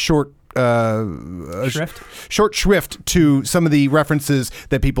short shrift to some of the references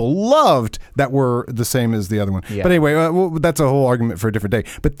that people loved that were the same as the other one. Yeah. But anyway, that's a whole argument for a different day.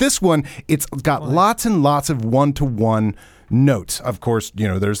 But this one, it's got lots and lots of one-to-one notes. Of course,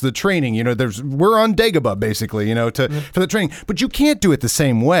 there's the training, we're on Dagobah basically, for the training, but you can't do it the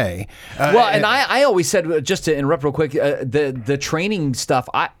same way. And I always said, just to interrupt real quick, the training stuff,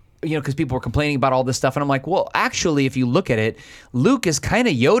 because people were complaining about all this stuff, and I'm like, well, actually, if you look at it, Luke is kind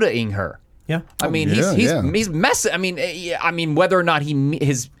of Yoda-ing her. Yeah. I mean, he's messing. I mean, whether or not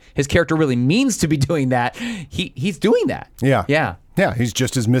his character really means to be doing that, he's doing that. Yeah. Yeah. Yeah, he's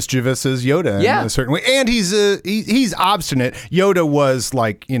just as mischievous as Yoda in Yeah. a certain way, and he's obstinate. Yoda was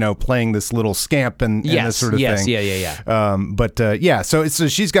like playing this little scamp and this sort of thing. Yeah. So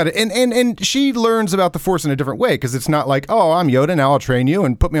she's got it, and she learns about the Force in a different way, because it's not like, oh, I'm Yoda, now I'll train you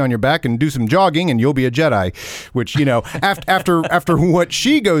and put me on your back and do some jogging and you'll be a Jedi, which after what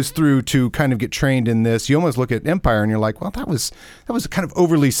she goes through to kind of get trained in this, you almost look at Empire and you're like, well, that was kind of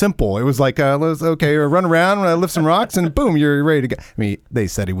overly simple. It was like, okay, run around, lift some rocks, and boom, you're ready to go. I mean, they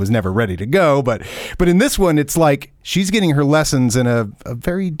said he was never ready to go, but in this one, it's like she's getting her lessons in a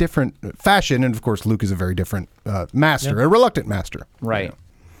very different fashion, and of course, Luke is a very different master, a reluctant master. Right.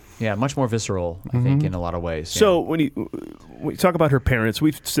 Yeah, much more visceral, I think, in a lot of ways. So when you talk about her parents,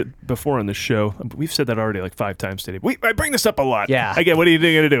 we've said before on the show, we've said that already like 5 times today. I bring this up a lot. Yeah. Again, what are you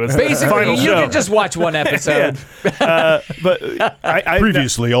going to do? It's the basically, final you show. can just watch one episode. But I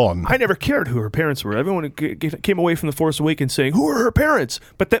Previously on. I never cared who her parents were. Everyone came away from The Force Awakens saying, who are her parents?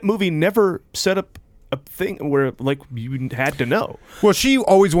 But that movie never set up a thing where like you had to know. Well, she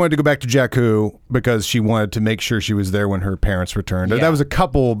always wanted to go back to Jakku because she wanted to make sure she was there when her parents returned. Yeah. That was a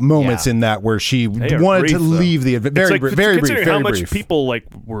couple moments in that where she wanted to leave the event. Very brief. Considering how much brief. people like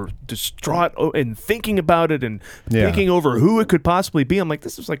were distraught and thinking about it and thinking over who it could possibly be. I'm like,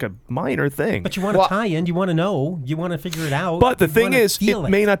 this is like a minor thing. But you want to tie in. You want to know. You want to figure it out. But the thing is, it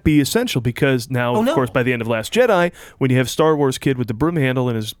may not be essential because now, of course, by the end of Last Jedi, when you have Star Wars kid with the broom handle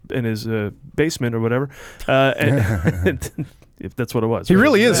in his basement or whatever, and if that's what it was, he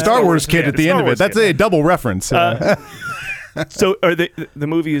really is Star Wars kid at the end of it. That's a double reference. So, the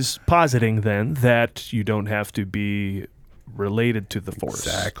movie is positing then that you don't have to be related to the Force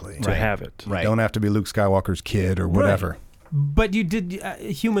to have it. You don't have to be Luke Skywalker's kid or whatever. But you did.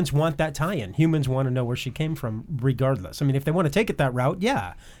 Humans want that tie-in. Humans want to know where she came from, regardless. I mean, if they want to take it that route,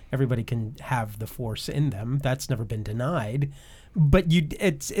 everybody can have the Force in them. That's never been denied. But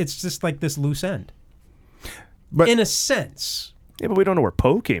it's just like this loose end. But in a sense. Yeah, but we don't know where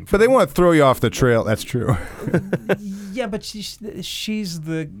Poe came from. But they want to throw you off the trail. That's true. Yeah, but she's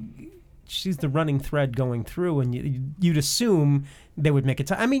the running thread going through, and you'd assume they would make it.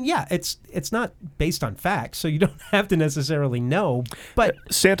 I mean, it's not based on facts, so you don't have to necessarily know. But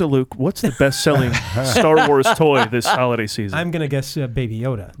Santa Luke, what's the best-selling Star Wars toy this holiday season? I'm gonna guess Baby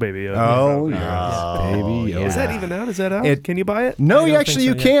Yoda. Baby Yoda. Oh, yes. Baby Yoda. Is that even out? Is that out? Can you buy it? No,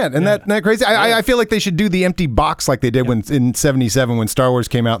 you can't. And that crazy? I feel like they should do the empty box like they did when in '77 when Star Wars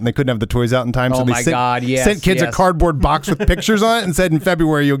came out and they couldn't have the toys out in time. So they sent kids a cardboard box with pictures on it and said in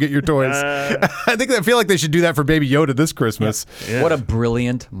February you'll get your toys. I feel like they should do that for Baby Yoda this Christmas. Yeah. What a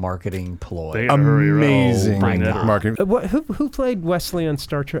brilliant marketing ploy! Amazing marketing. Who played Wesley on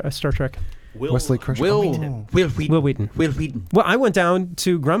Star Trek? Wesley Crusher. Will Wheaton. Will Wheaton. Well, I went down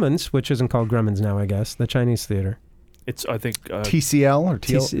to Grumman's, which isn't called Grumman's now, I guess, the Chinese theater. It's, I think... TCL or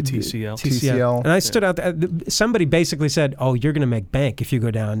TCL. TCL. And I stood out there. Somebody basically said, oh, you're going to make bank if you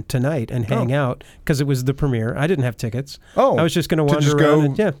go down tonight and hang out, because it was the premiere. I didn't have tickets. Oh. I was just going to wander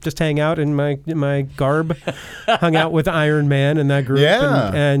around and just hang out in my garb. Hung out with Iron Man and that group.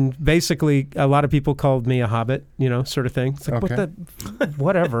 Yeah. And basically, a lot of people called me a hobbit, sort of thing. It's like,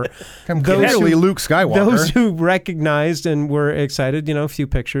 whatever. I'm clearly Luke Skywalker. Those who recognized and were excited, a few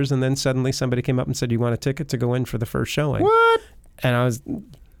pictures, and then suddenly somebody came up and said, you want a ticket to go in for the first showing? What? And I was,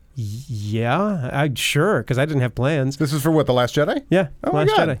 sure, because I didn't have plans. This was for what, The Last Jedi? Yeah, oh my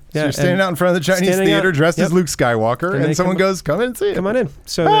Last God. Jedi. So Yeah, you're standing out in front of the Chinese theater dressed as Luke Skywalker, and someone goes, come in and see it. Come on in.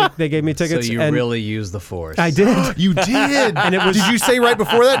 So they gave me tickets. So you really used the Force. I did. You did. And it was. Did you say right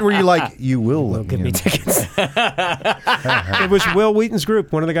before that, were you like, you will give me tickets? It was Will Wheaton's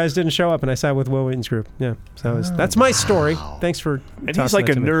group. One of the guys didn't show up, and I sat with Will Wheaton's group. Yeah, so that's my story. Thanks for. And he's like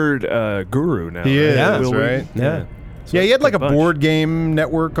a nerd guru now. He is, Will right? Wheaton? Yeah. So he had like a bunch. board game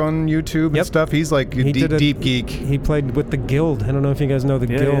network on YouTube and stuff. He's like a deep geek. He played with the Guild. I don't know if you guys know the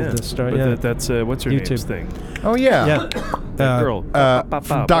Guild. Yeah. The star, But that's what's her YouTube name's thing? Oh yeah, That girl.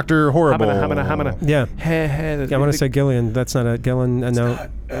 Dr. Horrible. Hamana. Yeah. I want to say Gillian. That's not a Gillian. No.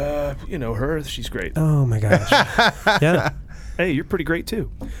 Her. She's great. Oh my gosh. Yeah. Hey, you're pretty great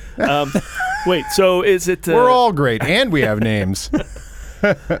too. Wait, so is it? We're all great, and we have names.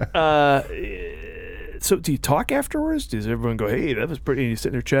 So do you talk afterwards? Does everyone go, hey, that was pretty, and you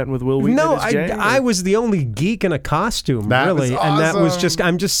sitting there chatting with Will Wheaton? No, and his gang, I was the only geek in a costume, That really. was And that was awesome. just,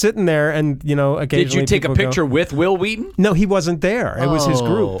 I'm just sitting there and, occasionally Did you take a people picture go, with Will Wheaton? No, he wasn't there. It was his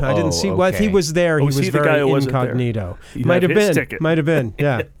group. I didn't see. Well, if he was there, he was was he the guy very who wasn't there? incognito. You Might have have his been. ticket. Might have been.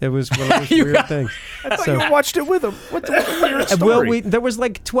 Yeah, it was one of those weird things. I thought you watched it with him. What the weird And story? there was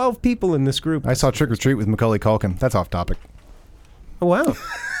like 12 people in this group. I saw Trick or Treat with Macaulay Culkin. That's off topic. Oh, wow.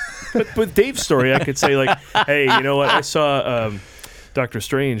 But with Dave's story, I could say, like, hey, you know what? I saw Doctor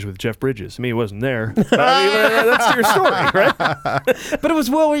Strange with Jeff Bridges. I mean, he wasn't there. But, that's your story, right? But it was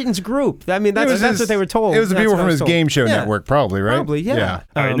Will Wheaton's group. I mean, that's what they were told. It was the That's people what I from was his told. game show Yeah. network, probably, right? Probably, yeah.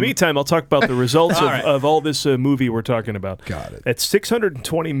 All right, in the meantime, I'll talk about the results of all this movie we're talking about. Got it. At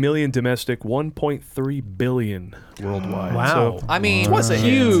 620 million domestic, 1.3 billion worldwide. Wow. So I mean, what's a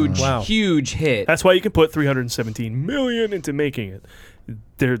huge hit? that's why you can put 317 million into making it.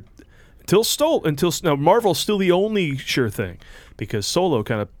 They're until Marvel's still the only sure thing, because Solo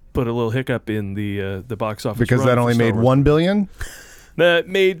kind of put a little hiccup in the box office Because run that for only Star made Wars. $1 billion. That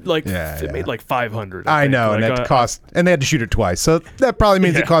made like Yeah. made like 500. I think. know, Like, and that cost, and they had to shoot it twice, so that probably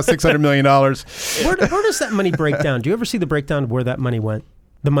means it cost $600 million. Where does that money break down? Do you ever see the breakdown of where that money went?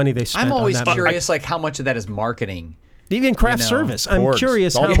 The money they spent I'm always on that curious, like how much of that is marketing. Even craft service. I'm Porgs.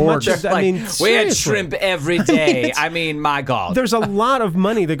 curious All how porgs. much of that. I mean, we had seriously. shrimp every day. I mean, my God. There's a lot of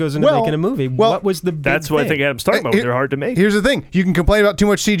money that goes into making a movie. What was the big That's what I thing? think Adam's talking about. They're hard to make. Here's the thing: you can complain about too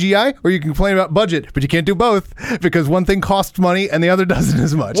much CGI, or you can complain about budget, but you can't do both because one thing costs money and the other doesn't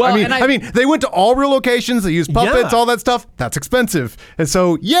as much. Well, I mean, they went to all real locations. They used puppets, Yeah. all that stuff. That's expensive, and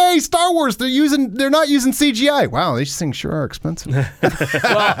so yay, Star Wars! They're not using CGI. Wow, these things sure are expensive.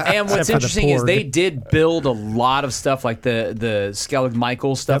 Well, and what's Except for the interesting is Porg. they did build a lot of stuff, like the Skellig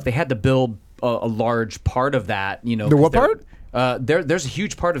Michael stuff. They had to build a large part of that. The what part? There's a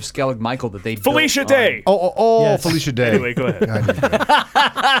huge part of Skellig Michael that they Felicia built Day. Yes. Felicia Day. Anyway, go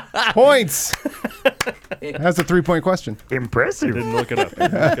ahead. Points. That's a 3-point question. Impressive. Didn't look it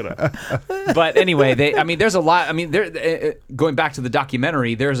up. But anyway, there's a lot. I mean, going back to the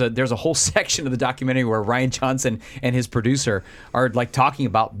documentary, there's a whole section of the documentary where Rian Johnson and his producer are like talking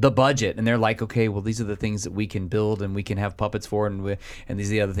about the budget, and they're like, okay, well, these are the things that we can build and we can have puppets for, and these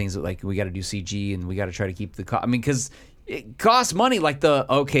are the other things that like we got to do CG and we got to try to keep the I mean, because it costs money, like the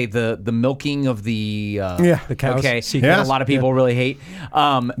milking of the the cows. Okay, Sea that cows. a lot of people really hate.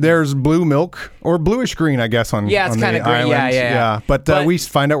 There's blue milk or bluish green, I guess, on Yeah, it's on kinda the green. Yeah, islands. yeah. But we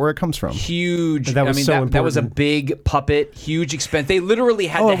find out where it comes from. Huge. That was so that was a important. big puppet, huge expense. They literally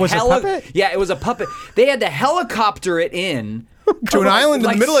had to it was a puppet? Yeah, it was a puppet. They had to helicopter it in To an island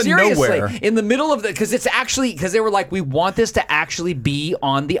in the middle of seriously, nowhere. in the middle of because they were like, we want this to actually be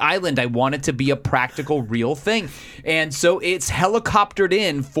on the island. I want it to be a practical, real thing, and so it's helicoptered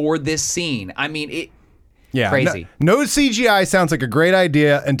in for this scene. I mean, it. Yeah, Crazy. No CGI sounds like a great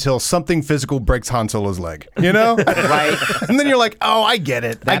idea until something physical breaks Han Solo's leg. You know, Right. And then you're like, oh, I get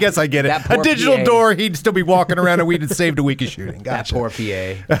it. I guess I get it. that A poor digital PA. door, he'd still be walking around, and we'd have saved a week of shooting. That Gotcha. poor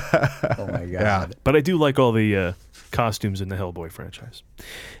PA. Oh my God. Yeah. But I do like all the costumes in the Hellboy franchise.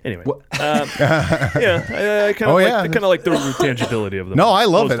 Anyway, I kind of like the tangibility of them. No, I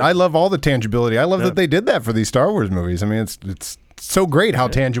love it. I love all the tangibility. I love that they did that for these Star Wars movies. I mean, it's so great how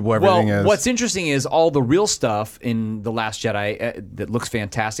tangible everything is. What's interesting is all the real stuff in The Last Jedi that looks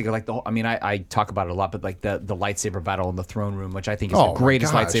fantastic. Like I talk about it a lot, but like the lightsaber battle in the throne room, which I think is the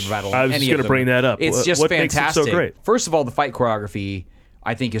greatest lightsaber battle. I was just going to bring that up. It's just what fantastic. Makes it so great? First of all, the fight choreography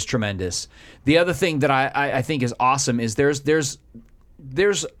I think is tremendous. The other thing that I think is awesome is there's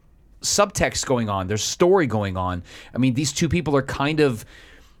subtext going on. There's story going on. I mean, these two people are kind of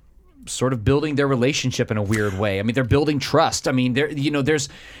sort of building their relationship in a weird way. I mean, they're building trust. I mean, there's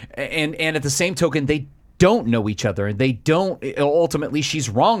and at the same token, they don't know each other, and they don't. Ultimately, she's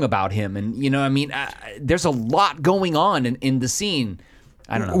wrong about him, and there's a lot going on in the scene.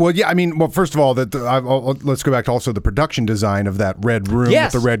 I don't know. Well, yeah, I mean, first of all, let's go back to also the production design of that red room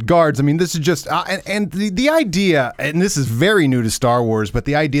with the red guards. I mean, this is just, and the idea, and this is very new to Star Wars, but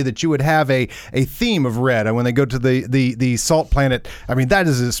the idea that you would have a theme of red, and when they go to the salt planet, I mean, that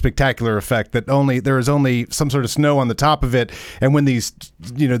is a spectacular effect. That there is only some sort of snow on the top of it, and when these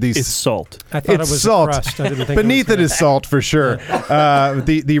it's salt. I thought it was salt. A crust. I didn't think beneath it is salt for sure.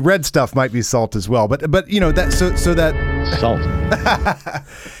 The red stuff might be salt as well, but that so that salt.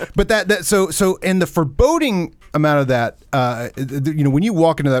 But so in the foreboding amount of that, when you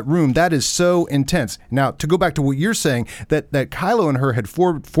walk into that room, that is so intense. Now, to go back to what you're saying, that Kylo and her had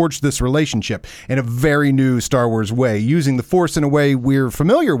forged this relationship in a very new Star Wars way, using the Force in a way we're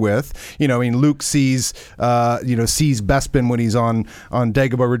familiar with. Luke sees Bespin when he's on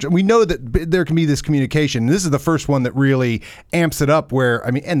Dagobah Ridge. We know that there can be this communication. This is the first one that really amps it up.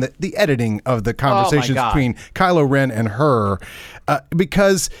 And the editing of the conversations between Kylo Ren and her.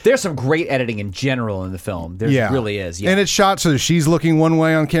 Because there's some great editing in general in the film. There really is. Yeah. And it's shot so she's looking one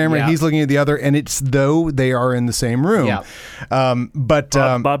way on camera and he's looking at the other, and it's though they are in the same room. Yeah. Bob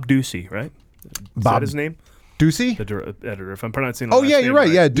Ducey, right? Is that his name? Ducey? The editor, if I'm pronouncing it. Oh, yeah, you're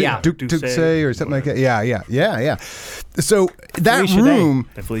right. Yeah, Ducey or something like that. Yeah. So that room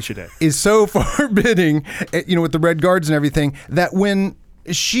Felicia Day is so forbidding, with the red guards and everything, that when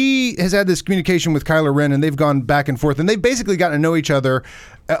she has had this communication with Kylo Ren, and they've gone back and forth, and they've basically gotten to know each other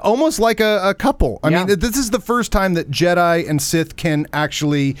almost like a couple. I mean, this is the first time that Jedi and Sith can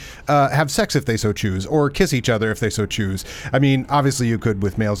actually have sex if they so choose, or kiss each other if they so choose. I mean, obviously you could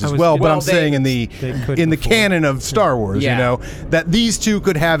with males as well, but I'm saying in the canon of Star Wars, that these two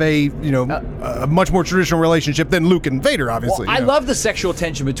could have a much more traditional relationship than Luke and Vader, obviously. Well, I love the sexual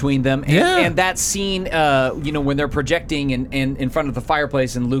tension between them, and that scene, when they're projecting and in front of the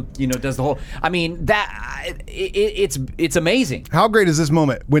fireplace, and Luke, does the whole. I mean, it's amazing. How great is this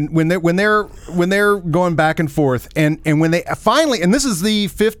moment when they're going back and forth, and when they finally, and this is the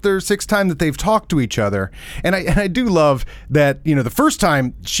 5th or 6th time that they've talked to each other, and I do love that the first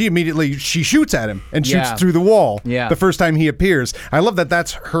time she shoots at him and shoots through the wall. Yeah. The first time he appears, I love that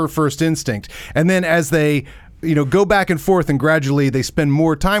that's her first instinct, and then as they go back and forth, and gradually they spend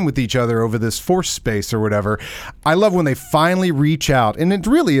more time with each other over this Force space or whatever. I love when they finally reach out, and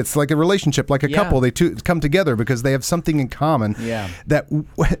it's like a relationship, like a couple. They come together because they have something in common. Yeah.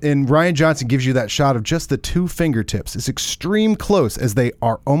 And Rian Johnson gives you that shot of just the 2 fingertips. It's extreme close as they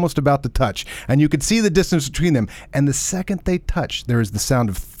are almost about to touch, and you can see the distance between them. And the second they touch, there is the sound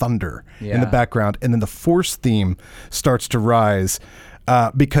of thunder in the background, and then the Force theme starts to rise.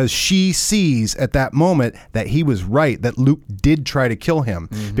 Because she sees at that moment that he was right, that Luke did try to kill him.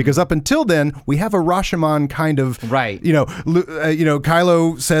 Mm-hmm. Because up until then, we have a Rashomon kind of, right.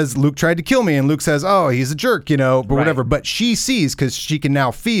 Kylo says, Luke tried to kill me, and Luke says, oh, he's a jerk, but whatever. But she sees, because she can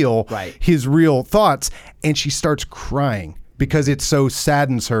now feel his real thoughts, and she starts crying. Because it so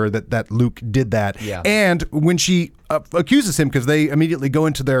saddens her that Luke did that. Yeah. And when she accuses him, because they immediately go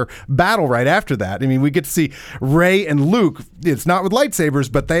into their battle right after that. I mean, we get to see Rey and Luke. It's not with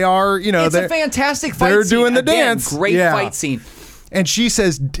lightsabers, but they are, it's a fantastic fight scene. They're doing the dance. Great fight scene. And she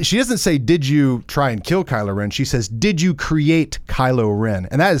says, she doesn't say, did you try and kill Kylo Ren? She says, did you create Kylo Ren?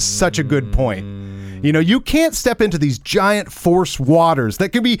 And that is such a good point. You can't step into these giant Force waters that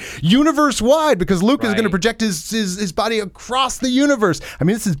could be universe-wide, because Luke is going to project his body across the universe. I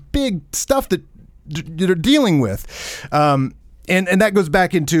mean, this is big stuff that you're dealing with. And that goes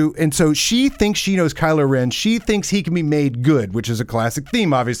back into, and so she thinks she knows Kylo Ren. She thinks he can be made good, which is a classic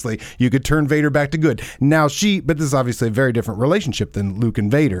theme, obviously. You could turn Vader back to good. Now but this is obviously a very different relationship than Luke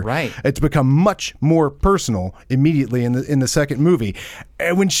and Vader. Right. It's become much more personal immediately in the second movie.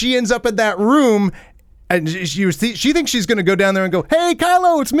 And when she ends up in that room, and she thinks she's going to go down there and go, hey,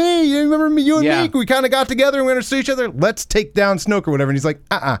 Kylo, it's me. You remember me? You and me? We kind of got together and we understood each other. Let's take down Snoke or whatever. And he's like,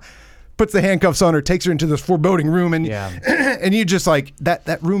 puts the handcuffs on her, takes her into this foreboding room, and and you just like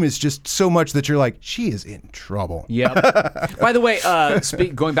that room is just so much that you're like, she is in trouble. Yep. By the way,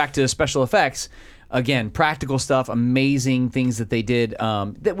 going back to special effects, again, practical stuff, amazing things that they did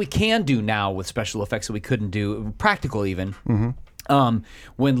that we can do now with special effects that we couldn't do, practical even.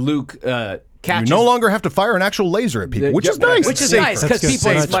 When Luke catches... You no longer have to fire an actual laser at people, which is nice. Which is nice, because people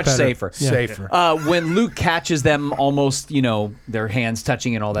is much safer. Safer. When Luke catches them almost, their hands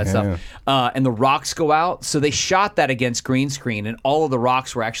touching and all that stuff, and the rocks go out, so they shot that against green screen, and all of the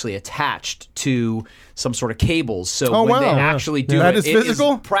rocks were actually attached to some sort of cables. So when they actually do that it, is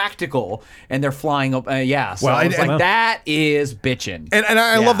physical? It is practical, and they're flying up. So well, I was like, that is bitchin'. And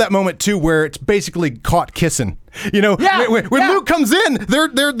I love that moment too, where it's basically caught kissing. When Luke comes in, they're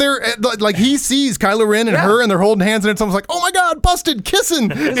like he sees Kylo Ren and her, and they're holding hands, and it's almost like, oh my God, busted kissing.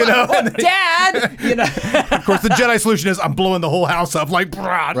 Dad. Of course, the Jedi solution is I'm blowing the whole house up. Like,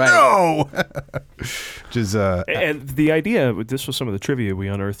 no. Which is and the idea. This was some of the trivia we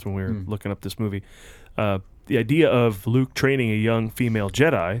unearthed when we were looking up this movie. The idea of Luke training a young female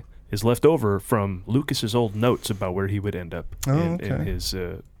Jedi is left over from Lucas's old notes about where he would end up in his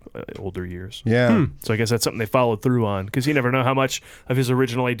older years. Yeah. So I guess that's something they followed through on, because you never know how much of his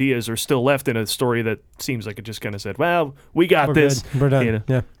original ideas are still left in a story that seems like it just kind of said, well, we're this. We're done.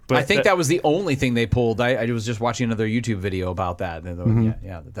 Yeah. But I think that was the only thing they pulled. I was just watching another YouTube video about that.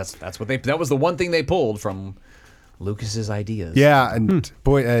 That's what that was the one thing they pulled from Lucas's ideas. Yeah, and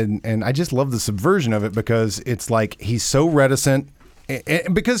boy, and I just love the subversion of it, because it's like he's so reticent.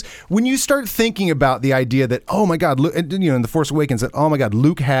 Because when you start thinking about the idea that, oh my God, Luke, in The Force Awakens, that, oh my God,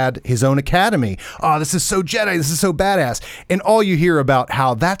 Luke had his own academy. Oh, this is so Jedi. This is so badass. And all you hear about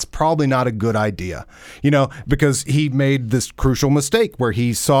how that's probably not a good idea, because he made this crucial mistake where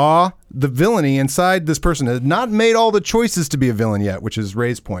he saw the villainy inside this person, had not made all the choices to be a villain yet, which is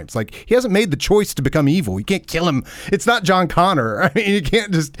Rey's point. It's like he hasn't made the choice to become evil. You can't kill him. It's not John Connor. I mean, you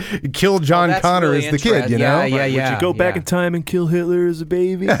can't just kill John Connor really as the kid, Yeah. Would you go back in time and kill Hitler as a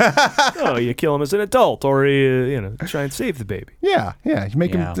baby? No, you kill him as an adult, or you try and save the baby. Yeah. You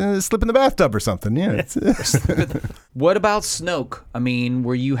make him slip in the bathtub or something. Yeah. What about Snoke? I mean,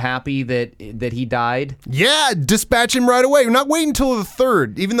 were you happy that he died? Yeah, dispatch him right away. We're not waiting until the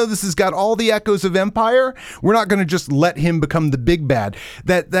third. Even though this has got all the echoes of Empire, we're not going to just let him become the big bad.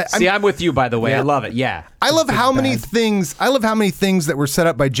 I'm with you, by the way. Yeah. I love it. Yeah. I love how many things that were set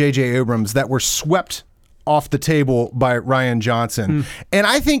up by J.J. Abrams that were swept off the table by Rian Johnson. And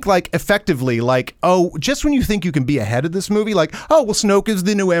I think effectively, just when you think you can be ahead of this movie, Snoke is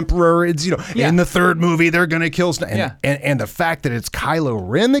the new emperor. It's, in the third movie, they're going to kill Snoke. And the fact that it's Kylo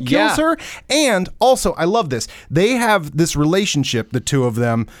Ren that kills her. And also, I love this. They have this relationship, the two of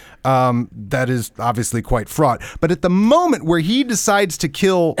them, that is obviously quite fraught. But at the moment where he decides to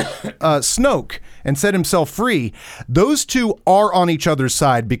kill Snoke and set himself free, those two are on each other's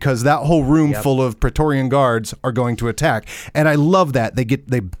side, because that whole room full of Praetorian guards are going to attack. And I love that.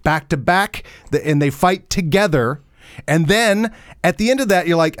 They back to back and they fight together. And then at the end of that,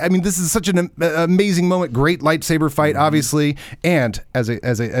 you're like, I mean, this is such an amazing moment. Great lightsaber fight, obviously. And as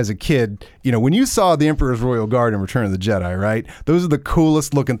a kid, when you saw the Emperor's Royal Guard in Return of the Jedi, right? Those are the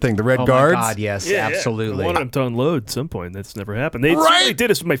coolest looking thing. The red guards. Oh my God, yes, absolutely. I wanted them to unload at some point. That's never happened. They certainly did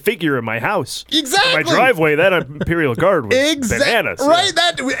this with my figure in my house. Exactly. In my driveway, that Imperial Guard was bananas. Right.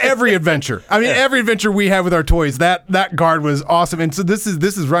 That every adventure. I mean, every adventure we have with our toys, that guard was awesome. And so this is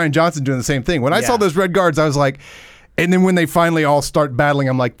Rian Johnson doing the same thing. When I saw those red guards, I was like. And then when they finally all start battling,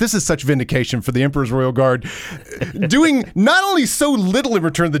 I'm like, this is such vindication for the Emperor's Royal Guard doing not only so little in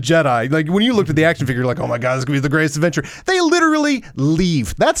Return of the Jedi. Like, when you looked at the action figure, you're like, oh my God, this is going to be the greatest adventure. They literally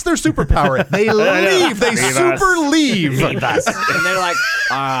leave. That's their superpower. They leave. They leave. Leave us. And they're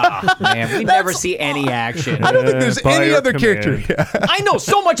like, man, we never see any action. I don't think there's any other character. I know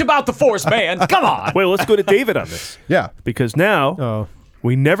so much about the Force, man. Come on. Wait, let's go to David on this. Yeah. Because now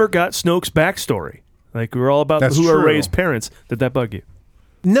we never got Snoke's backstory. Like, we're all about who are Rey's parents. Did that bug you?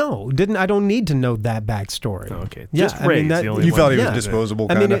 No, didn't. I don't need to know that backstory. Okay, just Rey's the only one. You felt he was disposable.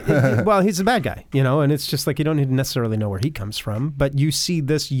 I mean, well, he's a bad guy, and it's just like you don't need to necessarily know where he comes from, but you see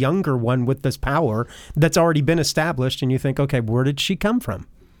this younger one with this power that's already been established, and you think, okay, where did she come from?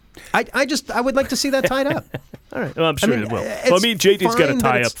 I would like to see that tied up. All right. Well, I'm sure it will. Well, I mean, JD's got to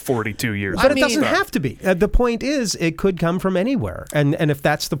tie up 42 years. But it doesn't have to be. The point is, it could come from anywhere. And if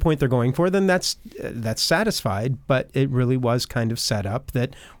that's the point they're going for, then that's satisfied. But it really was kind of set up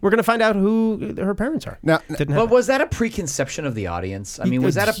that we're going to find out who her parents are. But was that a preconception of the audience? I mean,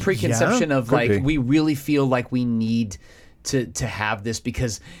 was that a preconception of, we really feel like we need to have this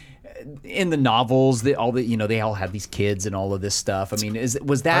because... in the novels, they all had these kids and all of this stuff. I mean,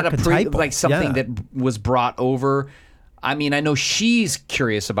 was that something that was brought over? I mean, I know she's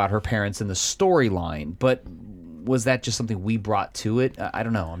curious about her parents in the storyline, but was that just something we brought to it? I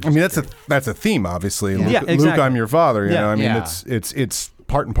don't know. I mean, that's a theme, obviously. Yeah. Luke, Exactly. Luke, I'm your father. You know, I mean, Yeah. it's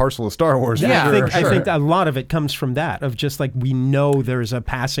part and parcel of Star Wars. Yeah, I think a lot of it comes from that, of just like we know there's a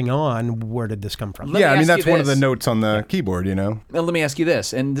passing on. Where did this come from? I mean, that's one of the notes on the keyboard, you know? Now, let me ask you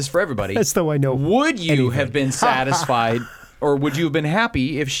this, and this is for everybody. That's the way I know. Would you anything. have been satisfied, or would you have been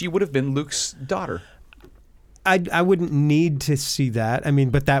happy if she would have been Luke's daughter? I wouldn't need to see that. I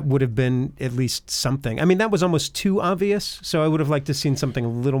mean, but that would have been at least something. I mean, that was almost too obvious, so I would have liked to seen something a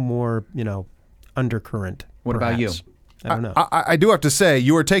little more, undercurrent. What about you? I don't know. I do have to say,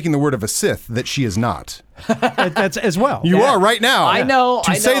 you are taking the word of a Sith that she is not. That's as well. You are right now. I know.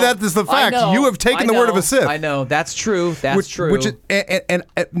 To say that is the fact. You have taken the word of a Sith. I know. That's true. That's true. Which is, and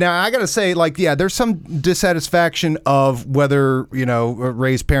now I got to say, there's some dissatisfaction of whether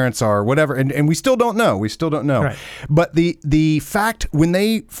Rey's parents are whatever, and we still don't know. Right. But the fact when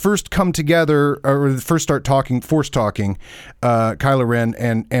they first come together or first start force talking, Kylo Ren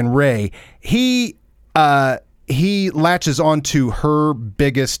and Rey, he latches onto her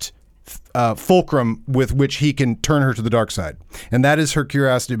biggest fulcrum with which he can turn her to the dark side, and that is her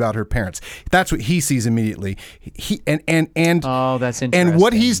curiosity about her parents. That's what he sees immediately. Oh, that's interesting. And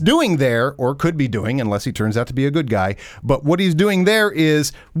what he's doing there, or could be doing, unless he turns out to be a good guy, but what he's doing there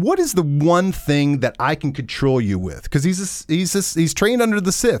is, what is the one thing that I can control you with? Because he's trained under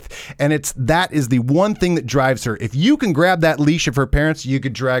the Sith, and that is the one thing that drives her. If you can grab that leash of her parents, you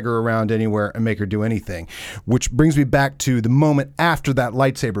could drag her around anywhere and make her do anything. Which brings me back to the moment after that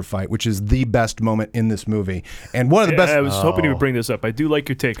lightsaber fight, which is the best moment in this movie, and one of the best. I was hoping you would bring this up. I do like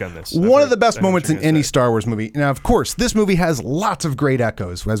your take on this. One of the best moments in any Star Wars movie. Now, of course, this movie has lots of great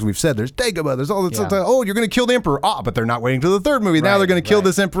echoes. As we've said, there's Dagobah, there's all this. Oh, you're going to kill the Emperor. But they're not waiting till the third movie. Now they're going to kill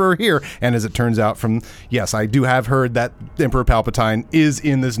this Emperor here. And as it turns out, yes, I do have heard that Emperor Palpatine is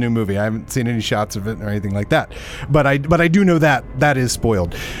in this new movie. I haven't seen any shots of it or anything like that, but I do know that is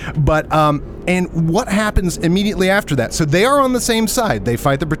spoiled. But and what happens immediately after that? So they are on the same side. They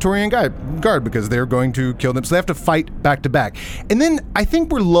fight the Praetorian Guard because they're going to kill them. So they have to fight back to back. And then I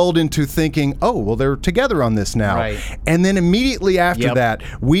think we're lulled into thinking, oh, well, they're together on this now. Right. And then immediately after that,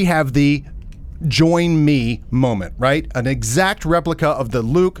 we have the join me moment, right? An exact replica of the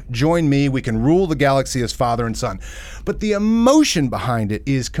Luke, join me, we can rule the galaxy as father and son. But the emotion behind it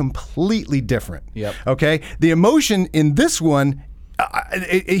is completely different. Yep. Okay? The emotion in this one,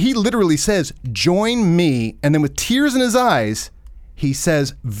 he literally says, join me, and then with tears in his eyes, he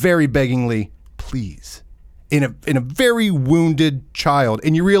says very beggingly, please, in a very wounded child.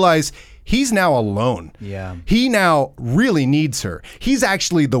 And you realize he's now alone. Yeah. He now really needs her. He's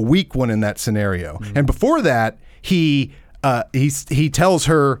actually the weak one in that scenario. Mm-hmm. And before that, he tells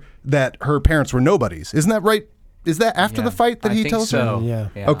her that her parents were nobodies. Isn't that right? Is that after the fight that he tells her? Yeah.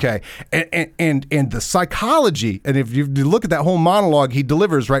 Okay. And the psychology, and if you look at that whole monologue he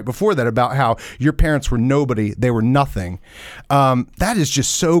delivers right before that about how your parents were nobody, they were nothing, that is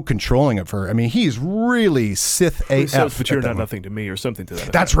just so controlling of her. I mean, he's really Sith AF. But you're not nothing to me, or something to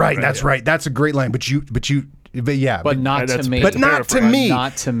that. That's right. That's right. That's a great line. But not to me. But not to me.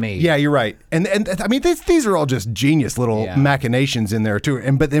 Not to me. Yeah, you're right. And I mean, these are all just genius little machinations in there too.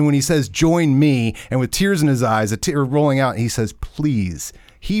 But then when he says "join me," and with tears in his eyes, a tear rolling out, he says "please."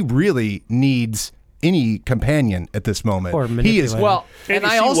 He really needs any companion at this moment. Or he is well. And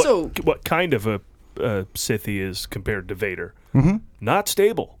I also what kind of a Sith he is compared to Vader. Mm-hmm. Not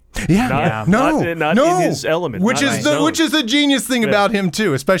stable. Yeah, not in his element. Which is the genius thing about him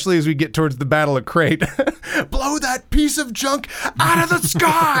too, especially as we get towards the Battle of Crate. Blow that piece of junk out of the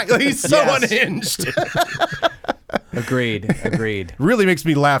sky. He's so unhinged. Agreed. Really makes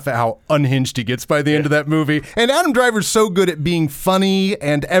me laugh at how unhinged he gets by the end of that movie. And Adam Driver's so good at being funny,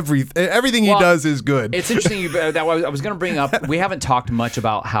 and everything he does is good. It's interesting that I was going to bring up. We haven't talked much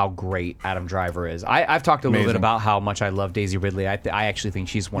about how great Adam Driver is. I've talked a little bit about how much I love Daisy Ridley. I actually think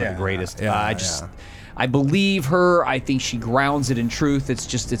she's one of the greatest. I believe her. I think she grounds it in truth.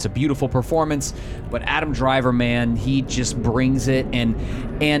 It's a beautiful performance. But Adam Driver, man, he just brings it, and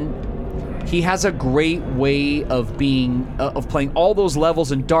he has a great way of playing all those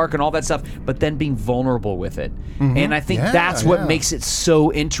levels and dark and all that stuff, but then being vulnerable with it. Mm-hmm. And I think that's what makes it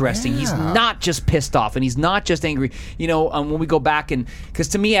so interesting. He's not just pissed off, and he's not just angry. When we go back, and because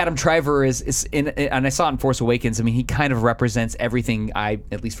to me, Adam Driver is in, and I saw it in Force Awakens. I mean, he kind of represents everything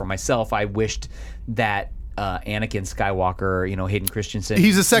at least for myself, I wished that Anakin Skywalker, Hayden Christensen.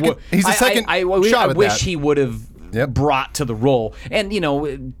 He's a second. I wish he would have brought to the role. And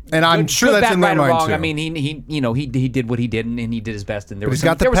I'm sure that's bad, in their right or mind wrong. too. I mean, he did what he did, and he did his best. And there But was he's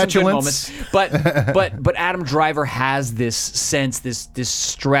got the there were some petulance. good moments. But Adam Driver has this sense, this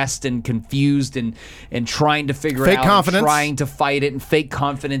stressed and confused and trying to figure Fake it out, confidence. and trying to fight it, and fake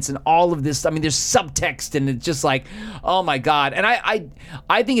confidence, and all of this. I mean, there's subtext, and it's just like, oh my god. And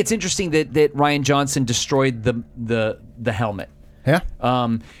I think it's interesting that Rian Johnson destroyed the helmet. Yeah.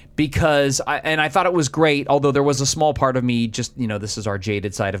 Because I thought it was great, although there was a small part of me, just this is our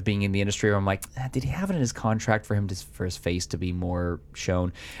jaded side of being in the industry, where I'm like, did he have it in his contract for his face to be more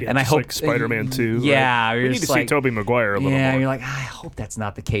shown? Yeah, and I hope like Spider-Man 2. Yeah, right? We need to see Tobey Maguire a little more. Yeah, you're like, I hope that's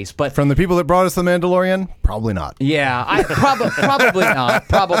not the case. But From the people that brought us The Mandalorian, probably not. yeah, probably not.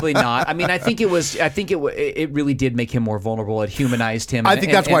 Probably not. I mean, I think it really did make him more vulnerable. It humanized him. I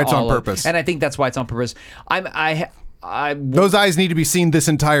think that's why it's on purpose. And I think that's why it's on purpose. Those eyes need to be seen this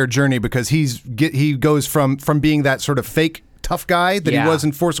entire journey, because he goes from being that sort of fake tough guy that he was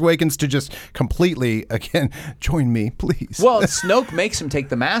in Force Awakens to just completely, again, join me, please. Well, Snoke makes him take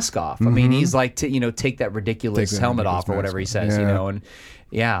the mask off. I mean, he's like, take that ridiculous helmet off, or whatever he says, and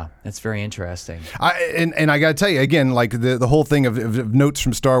yeah, that's very interesting. And I got to tell you, again, like the whole thing of notes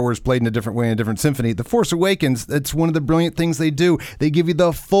from Star Wars played in a different way in a different symphony. The Force Awakens, it's one of the brilliant things they do. They give you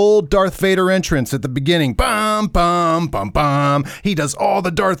the full Darth Vader entrance at the beginning. Bum, bum, bum, bum. He does all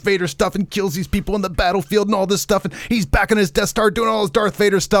the Darth Vader stuff and kills these people in the battlefield and all this stuff. And he's back on his Death Star doing all his Darth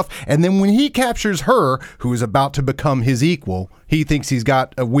Vader stuff. And then when he captures her, who is about to become his equal, he thinks he's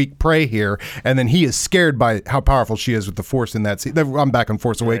got a weak prey here. And then he is scared by how powerful she is with the Force in that scene. I'm back on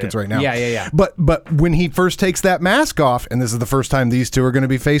Force Awakens right now. Yeah. But when he first takes that mask off, and this is the first time these two are going to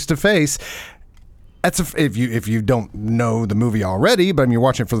be face to face, if you don't know the movie already, but I mean, you're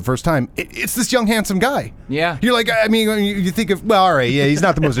watching it for the first time, it's this young handsome guy. Yeah. You're like, I mean, you think of, well, all right, yeah, he's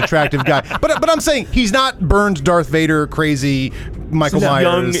not the most attractive guy, but I'm saying he's not burned Darth Vader, crazy Michael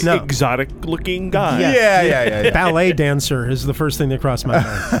Myers. Young, exotic-looking guy. Yeah. Ballet dancer is the first thing that crossed my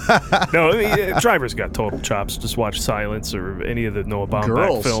mind. No, I mean, Driver's got total chops. Just watch Silence or any of the Noah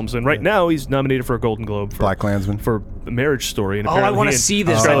Baumbach films, and right now he's nominated for a Golden Globe for BlacKkKlansman for A Marriage Story. And I want to see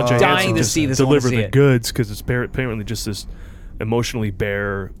this. I'm dying to see this. Deliver the goods, because it's apparently just this emotionally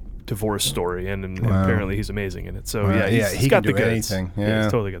bare divorce story, and apparently he's amazing in it. So he's got the goods. Anything. Yeah,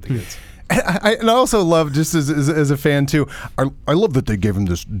 he's totally got the goods. And I also love, just as a fan too, I love that they gave him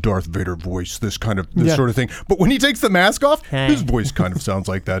this Darth Vader voice, this sort of thing. But when he takes the mask off, his voice kind of sounds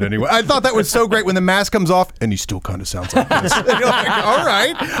like that anyway. I thought that was so great when the mask comes off and he still kind of sounds like this. And you're like,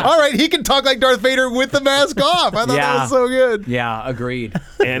 all right, he can talk like Darth Vader with the mask off. I thought that was so good. Yeah, agreed.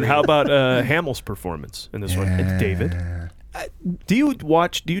 And how about Hamill's performance in this one? And David, do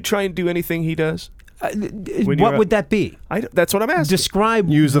you try and do anything he does? What would that be? That's what I'm asking. Describe.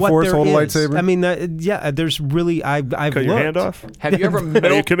 Use the what Force, there hold a is. lightsaber. I mean, there's really. I've cut looked. your hand off. Have you ever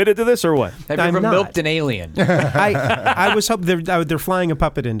Are you committed to this or what? Have you ever milked an alien? I was hoping they're flying a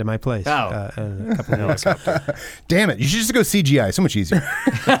puppet into my place. Oh. A couple of weeks ago. Damn it! You should just go CGI. So much easier.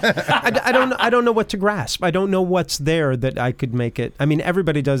 I don't know what to grasp. I don't know what's there that I could make it. I mean,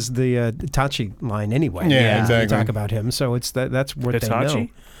 everybody does the Tachi line anyway. Yeah, exactly. You talk about him, so it's that's what they Hitachi? know.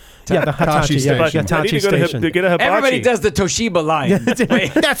 Yeah, the Hitachi station. I need to go to get a hibachi. Everybody does the Toshiba line.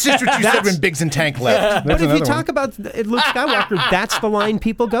 That's just what you said when Biggs and Tank left. But if you talk about Luke Skywalker, that's the line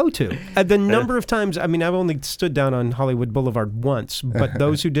people go to. The number of times, I mean, I've only stood down on Hollywood Boulevard once, but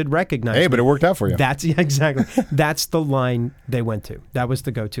those who did recognize but it worked out for you. Exactly. That's the line they went to. That was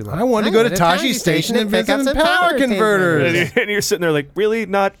the go-to line. I wanted to go to Tashi Station and visit some power converters. And you're sitting there like, really?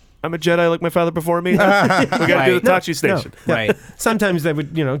 Not... I'm a Jedi like my father before me. We got to do the Tachi Station. No. Right. Sometimes they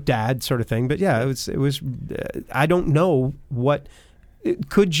would, dad sort of thing. But yeah, it was. I don't know what.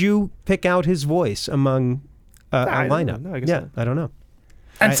 Could you pick out his voice among a lineup? No, I guess not. I don't know.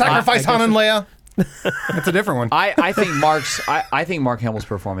 And sacrifice Han and Leia. That's a different one. I think Mark Hamill's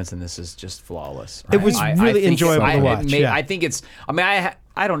performance in this is just flawless. It was really enjoyable to watch. I think it's. I mean,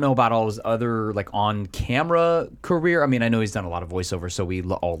 I don't know about all his other on-camera career. I mean, I know he's done a lot of voiceover, so we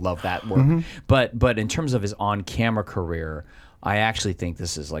all love that work. Mm-hmm. But in terms of his on-camera career, I actually think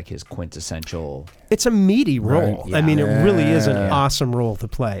this is like his quintessential. It's a meaty role. Right. Yeah. I mean, it really is an awesome role to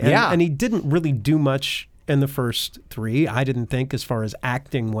play. And, yeah, and he didn't really do much in the first three. I didn't think, as far as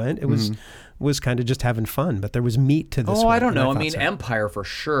acting went, it was kind of just having fun. But there was meat to this. I don't know. I mean, Empire for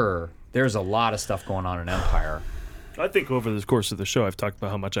sure. There's a lot of stuff going on in Empire. I think over the course of the show, I've talked about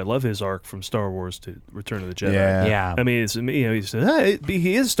how much I love his arc from Star Wars to Return of the Jedi. Yeah. I mean,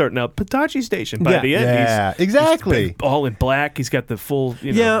 he is starting out Patachi Station by the end. Yeah, exactly. He's all in black. He's got the full.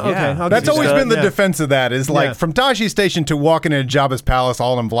 That's always been the defense of that. Is like from Tashi Station to walking into Jabba's palace,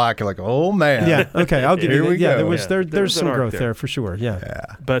 all in black. You're like, oh man. Yeah. Okay. I'll give you. Here we go. There's some an arc growth there for sure.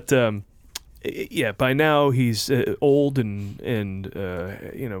 Yeah. But by now he's old and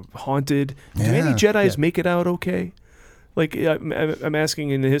haunted. Do any Jedis make it out okay? Like I'm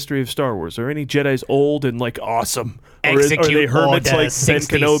asking, in the history of Star Wars, are any Jedis old and like awesome, or are they hermits like Ben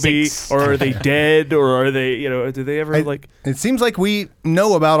Kenobi, or are they dead, or are they do they ever like? It seems like we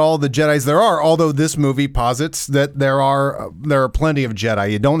know about all the Jedis there are. Although this movie posits that there are plenty of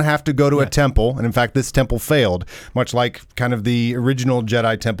Jedi. You don't have to go to a temple, and in fact, this temple failed, much like kind of the original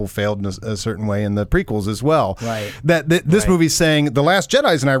Jedi temple failed in a certain way in the prequels as well. Right. This movie's saying The Last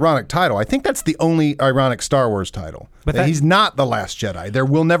Jedi is an ironic title. I think that's the only ironic Star Wars title. But he's not the Last Jedi. There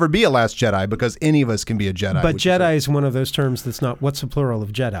will never be a Last Jedi because any of us can be a Jedi. But Jedi is one of those terms that's not. What's the plural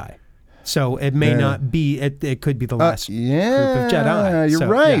of Jedi? So it may not be. It could be the last group of Jedi. You're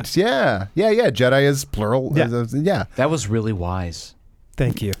right. Yeah. Jedi is plural. Yeah. That was really wise.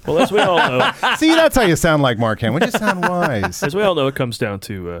 Thank you. Well, as we all know, see, that's how you sound like Mark Hamill. You sound wise. As we all know, it comes down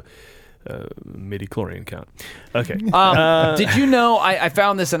to midi-chlorian count. Okay. Did you know, I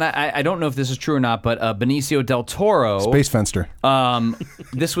found this, and I don't know if this is true or not, but Benicio del Toro... Space Fenster.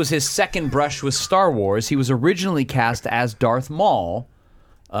 This was his second brush with Star Wars. He was originally cast as Darth Maul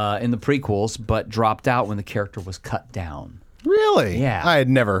in the prequels, but dropped out when the character was cut down. Really? Yeah. I had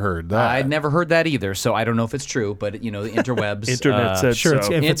never heard that. I'd never heard that either, so I don't know if it's true, but, the interwebs... Internet said sure,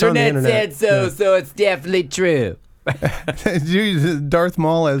 so. If it's on the internet, said so, so it's definitely true. Darth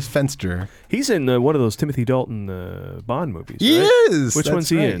Maul as Fenster. He's in one of those Timothy Dalton Bond movies. He right? is. Which That's one's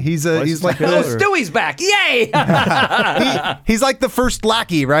he right. in? He's like Stewie's back! Yay! he's like the first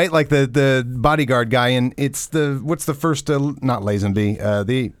lackey, right? Like the bodyguard guy, and it's what's the first? Not Lazenby.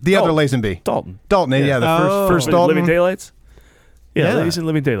 The other Lazenby. Dalton. Dalton. Yeah, the first Dalton. Living Daylights. Yeah, he's in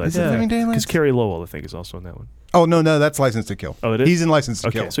Living Daylights. Living Daylights? Because Carrie Lowell, I think, is also in that one. Oh no, that's License to Kill. Oh, it is. He's in License to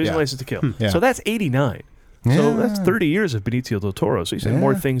Kill. Okay, so he's in License to Kill. Yeah. So that's 89. So that's 30 years of Benicio del Toro. So he's in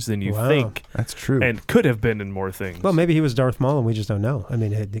more things than you think. That's true. And could have been in more things. Well, maybe he was Darth Maul and we just don't know. I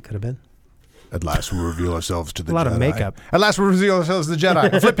mean, it could have been. At last, we reveal ourselves to the Jedi. A lot of makeup. At last, we reveal ourselves to the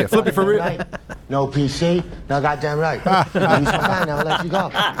Jedi. Flip you for real. No PC, no goddamn right. You use my time, now I'll let you go.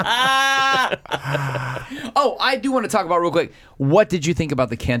 Oh, I do want to talk about real quick. What did you think about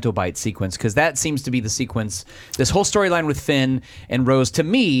the Canto Bight sequence? Because that seems to be the sequence. This whole storyline with Finn and Rose, to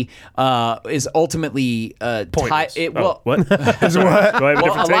me, is ultimately pointless. Is What? what? Do I have a Well,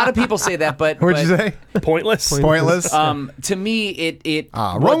 different a take? lot of people say that, but What'd you say? Pointless. Pointless. To me, it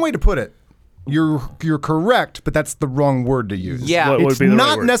wrong way to put it. You're correct, but that's the wrong word to use. Yeah. What would It's be the right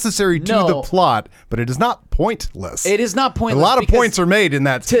not word? necessary to No. the plot, but it is not pointless. It is not pointless. A lot of because points are made in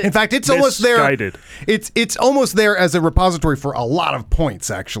that. In fact, it's almost there. Misguided. It's almost there as a repository for a lot of points,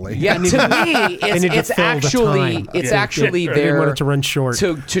 actually. Yeah, to me, needed to it's fill the actually time. it's actually They there wanted to run short.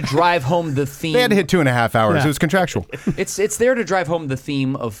 to drive home the theme. They had to hit 2.5 hours. Yeah. It was contractual. It's there to drive home the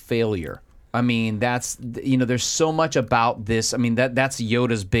theme of failure. I mean, that's there's so much about this. I mean, that's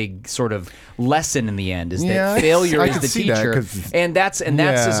Yoda's big sort of lesson in the end is Yeah, that failure I is could the see that, teacher, 'cause- and that's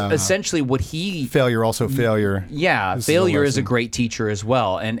Yeah. essentially what he. Failure, also failure. Yeah, This failure is a lesson. great teacher as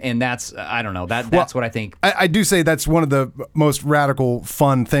well, and that's I don't know that's what I think. I do say that's one of the most radical,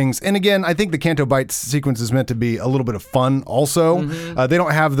 fun things. And again, I think the Canto Bight sequence is meant to be a little bit of fun also. Mm-hmm. They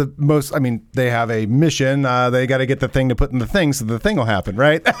don't have the most, I mean, they have a mission. They got to get the thing to put in the thing so the thing will happen,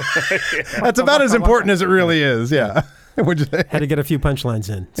 right? That's about as important as it really is, yeah. Would you say? Had to get a few punchlines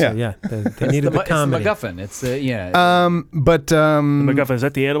in. So, Yeah. they needed the comedy. It's the MacGuffin. It's the But MacGuffin, is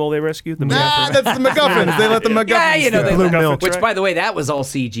that the animal they rescued? The nah, MacGuffin? that's the MacGuffins. They let the MacGuffins. Yeah, go. they Blue let- milk. which by the way, that was all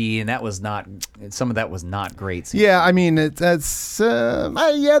CG, and that was not. Some of that was not great. CG. Yeah, I mean, that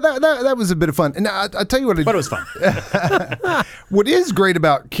was a bit of fun. And I'll tell you what. But it was fun. What is great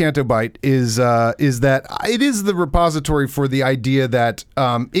about Canto Bight is that it is the repository for the idea that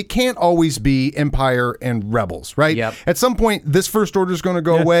it can't always be Empire and Rebels, right? Yep. At some point, this First Order is going to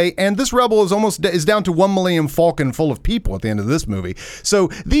go away, and this Rebel is down to 1 Millennium Falcon full of people at the end of this movie. So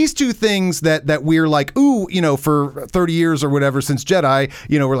these two things that we're like, ooh, for 30 years or whatever since Jedi,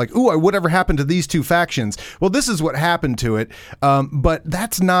 we're like, ooh, whatever happened to these two factions. Well, this is what happened to it, but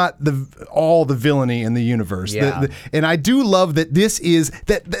that's not all the villainy in the universe. Yeah. And I do love that this is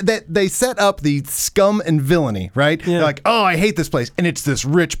that they set up the scum and villainy, right? Yeah. They're like, oh, I hate this place, and it's this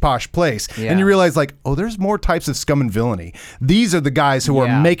rich posh place, Yeah. and you realize like, oh, there's more types of scum and villainy. These are the guys who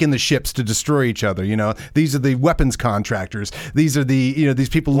Yeah. are making the ships to destroy each other. You know, these are the weapons contractors. These are the these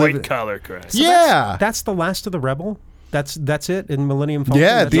people White collar crime. Yeah. That's the last of the rebel. That's it in Millennium Falcon.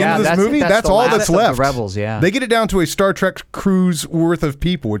 Yeah, at the end of this movie, that's the all last that's of the left. rebels, yeah. They get it down to a Star Trek crew's worth of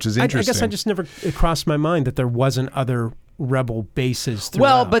people, which is I interesting. guess I just never it crossed my mind that there wasn't other rebel bases throughout.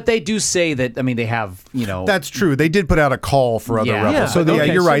 Well, but they do say that. I mean, they have That's true. They did put out a call for other Yeah. rebels. Yeah, So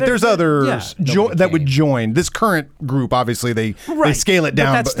okay, you're so right. they're- There's others Nobody that would came. join this current group. Obviously, they scale it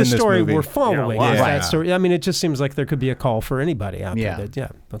down. But that's the in this story movie. we're following. Yeah, is wow. that story. I mean, it just seems like there could be a call for anybody out Yeah.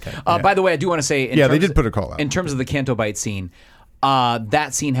 there. Okay. By the way, I do want to say, Yeah, they did put a call out. in terms of the Canto Bight scene.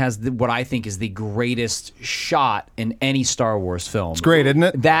 That scene has what I think is the greatest shot in any Star Wars film. It's great, isn't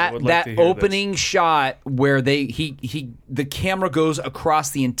it? That would like to hear opening shot where the camera goes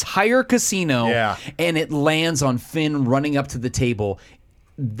across the entire casino, Yeah. and it lands on Finn running up to the table.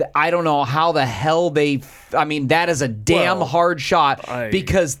 I don't know how the hell that is a damn Well, hard shot I-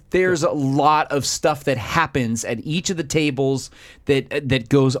 because there's a lot of stuff that happens at each of the tables that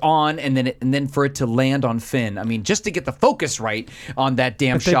goes on, and then for it to land on Finn. I mean, just to get the focus right on that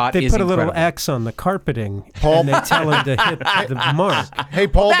damn But shot they is put a little incredible. X on the carpeting, and they tell him to hit the mark. Hey,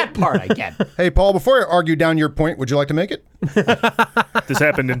 Paul. That part I get. Hey, Paul. Before I argue down your point, would you like to make it? This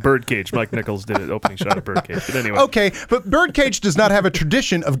happened in Birdcage. Mike Nichols did it, opening shot of Birdcage. But anyway. Okay, but Birdcage does not have a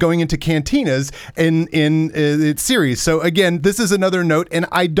tradition of going into cantinas in its series. So again, this is another note, and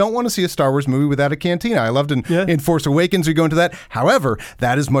I don't want to see a Star Wars movie without a cantina. I loved in Force Awakens we go into that. However,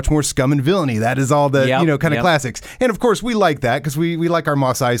 that is much more scum and villainy. That is all the kind of classics, and of course we like that because we like our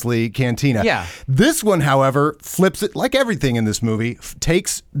Mos Eisley cantina. Yeah. This one, however, flips it like everything in this movie.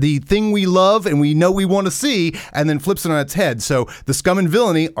 Takes the thing we love and we know we want to see, and then flips it on its head. So the scum and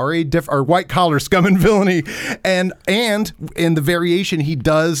villainy are white collar scum and villainy, and in the variation he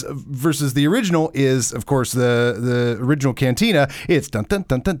does versus the original is, of course, the original cantina. It's dun dun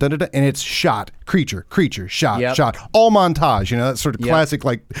dun dun dun dun, dun and it's shot, creature, shot, shot, all montage. You know, that sort of classic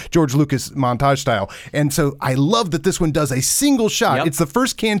like George Lucas montage style. And so I love that this one does a single shot. Yep. It's the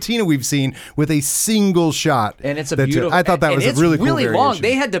first cantina we've seen with a single shot. And it's a That's beautiful. I thought that was and a really it's cool really variation. long.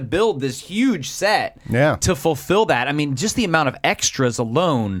 They had to build this huge set to fulfill that. I mean, just the amount of extras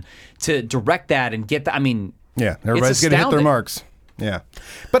alone to direct that and get that. I mean, yeah, everybody's going to hit their astounding. marks. Yeah.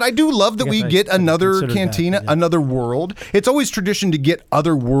 But I do love that we get another cantina, another world. It's always tradition to get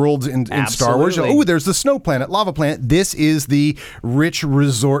other worlds in Star Wars. Absolutely. Oh, there's the snow planet, lava planet. This is the rich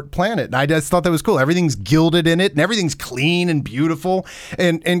resort planet. I just thought that was cool. Everything's gilded in it and everything's clean and beautiful.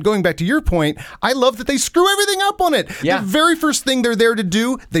 And going back to your point, I love that they screw everything up on it. Yeah. The very first thing they're there to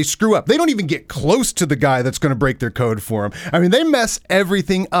do, they screw up. They don't even get close to the guy that's going to break their code for them. I mean, they mess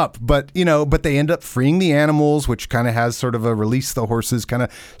everything up, but they end up freeing the animals, which kind of has sort of a release the horses kind of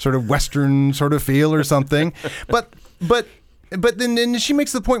sort of Western sort of feel or something. But then she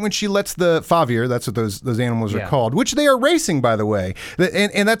makes the point when she lets the Favier, that's what those animals are called, which they are racing, by the way.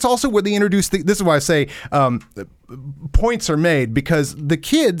 And that's also where they introduce this is why I say points are made, because the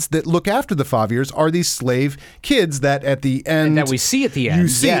kids that look after the Faviers are these slave kids that at the end And that we see at the end. you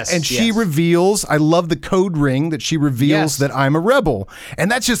see, Yes, and she yes. reveals, I love the code ring that she reveals Yes. that I'm a rebel.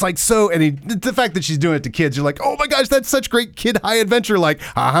 And that's just like the fact that she's doing it to kids, you're like, oh my gosh, that's such great kid high adventure, like,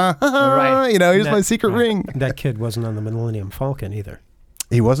 Right. here's my secret ring. That kid wasn't on the Millennium Falcon either.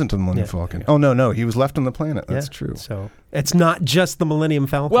 He wasn't on the Millennium Falcon. Oh, no, he was left on the planet. That's true. So it's not just the Millennium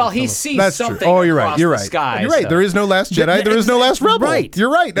Falcon. Well, he Philip. sees That's something. true. Oh, you're right. across You're the right. Sky, You're right. so- There is no last Jedi. There is no last rebel. Right.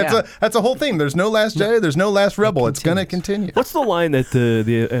 You're right. Yeah. That's a whole thing. There's no last Jedi. There's no last rebel. It's going to continue. What's the line that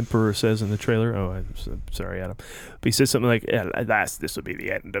the Emperor says in the trailer? Oh, I'm sorry, Adam. But he says something like, "Alas, this will be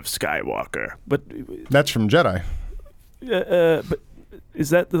the end of Skywalker." But That's from Jedi. but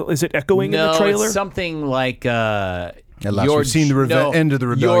is it echoing in the trailer? It's something like At last we've seen the end of the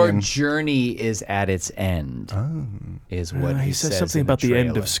rebellion. Your journey is at its end. Is what he says something in about the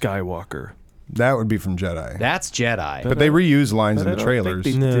end of trailer. Skywalker. That would be from Jedi. That's Jedi. But they reuse lines But in I the don't trailers.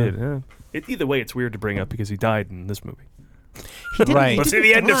 think they did. Huh? Either way, it's weird to bring up because he died in this movie. Right. But see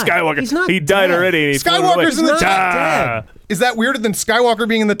the end of Skywalker. He's not He died dead. already. And he floated Skywalker's away. in the Ah! Is that weirder than Skywalker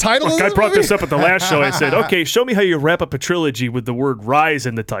being in the title? Look, of I this brought movie? this up at the last show. I said, okay, show me how you wrap up a trilogy with the word rise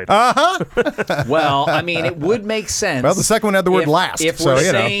in the title. Well, I mean, it would make sense. Well, the second one had the word last, If so, we're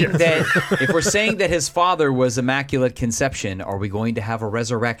you know. saying if we're saying that his father was Immaculate Conception, are we going to have a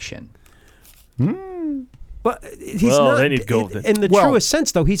resurrection? But he's Well, not. then you'd go with it. In the Well- truest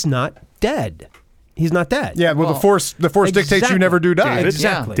sense, though, he's not dead. He's not dead. Yeah, well, the force dictates you exactly. never do die. David,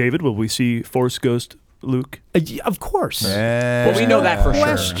 Exactly. David, will we see Force Ghost Luke? Of course. Well, we know that for sure.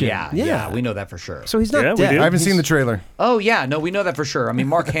 Question. Yeah, Yeah. we know that for sure. So he's not Yeah, we dead. do. I haven't seen the trailer. Oh yeah, no, we know that for sure. I mean,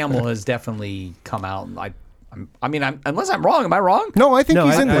 Mark Hamill has definitely come out. And unless I'm wrong, am I wrong? No, I think No,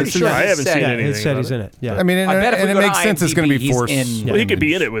 he's in I'm this. pretty sure I he haven't said- seen Yeah, anything. it said about he's in it. Yeah. I mean, I bet if and we it go to makes sense it's going to be IMDb, Force. he's in- Well, he could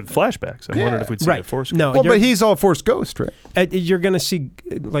be in it with flashbacks. I wondered if we'd see Right. a Force. No, Well, you're- but he's all Force Ghost, right? you're going to see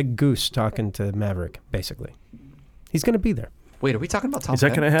like Goose talking to Maverick, basically. He's going to be there. Wait, are we talking about Tom? Is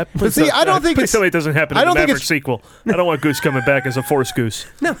that going to happen? But see, I don't think Please it's- tell me it doesn't happen I in the don't think Maverick it's- sequel. I don't want Goose coming back as a Force Goose.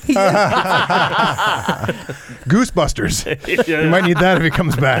 No, Goosebusters. Yeah. You might need that if he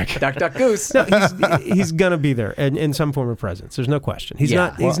comes back. Duck, duck, goose. no, he's going to be there in some form of presence. There's no question. He's Yeah.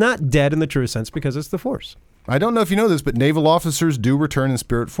 not. He's not dead in the truest sense because it's the Force. I don't know if you know this, but naval officers do return in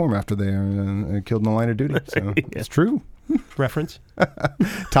spirit form after they are killed in the line of duty. So it's true. Reference.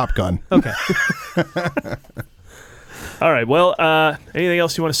 Top Gun. Okay. All right. Well, anything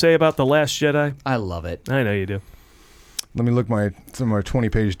else you want to say about The Last Jedi? I love it. I know you do. Let me look some of my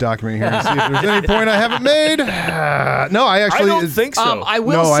 20-page document here and see if there's any point I haven't made. No, I actually I don't think so. I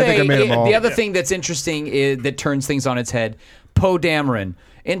will No, I say think I made them all. the other thing that's interesting is, that turns things on its head. Poe Dameron,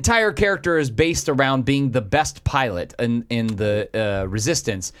 entire character is based around being the best pilot in the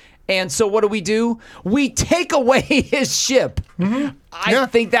Resistance. And so what do? We take away his ship. I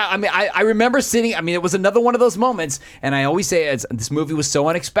think that, I remember sitting, it was another one of those moments, and I always say this movie was so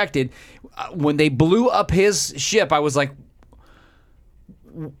unexpected. When they blew up his ship, I was like,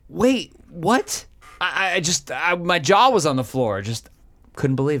 wait, what? My jaw was on the floor. Just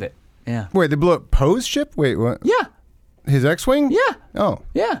couldn't believe it. Yeah. Wait, they blew up Poe's ship? Wait, what? Yeah. His X-Wing? Yeah. Oh.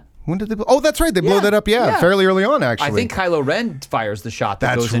 Yeah. When did they blow? Oh, that's right. They blew that up, fairly early on, actually. I think Kylo Ren fires the shot that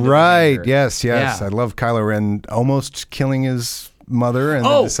That's goes into the right. hangar. Yes. Yeah. I love Kylo Ren almost killing his mother and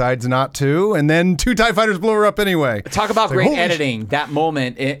then decides not to. And then 2 TIE fighters blow her up anyway. Talk about It's like, great holy editing, that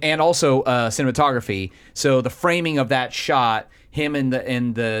moment, and also cinematography. So the framing of that shot, him in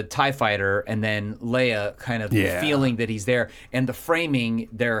the TIE fighter, and then Leia kind of feeling that he's there, and the framing,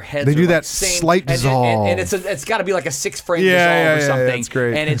 their heads. They are do like that same, slight dissolve. and it's got to be like a 6-frame Yeah, dissolve or something. that's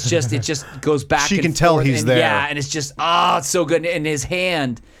great. And it just goes back. She and can tell forth, he's and, there. Yeah, and it's just it's so good. And his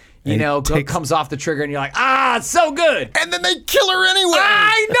hand, comes off the trigger, and you're like, it's so good. And then they kill her anyway.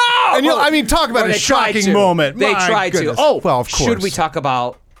 I know. And talk about Or a they tried shocking to. moment. They My tried goodness. to. Well, of course. Should we talk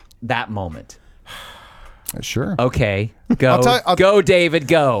about that moment? Sure. Okay, go. I'll go, David,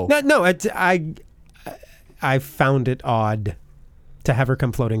 go. No. I found it odd to have her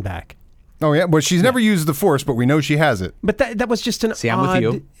come floating back. Oh, yeah. Well, she's never used the Force, but we know she has it. But that was just an See, I'm odd.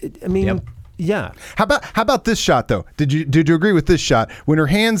 with you. I mean, Yep. yeah. How about this shot though? Did you agree with this shot when her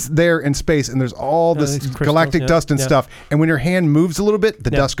hand's there in space and there's all this these crystals, galactic yeah, dust and yeah. stuff, and when her hand moves a little bit,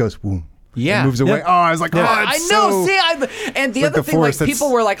 the dust goes boom. Yeah. and moves away. Yeah. Oh, I was like, I it's know. so- See, and the like other the thing, like Force, that's-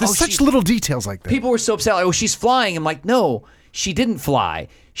 people were like, there's such little details like that. People were so upset. Like, oh, she's flying. I'm like, no, she didn't fly.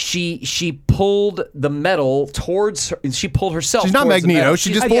 She pulled the metal towards her. She pulled herself. She's not towards the Magneto. metal.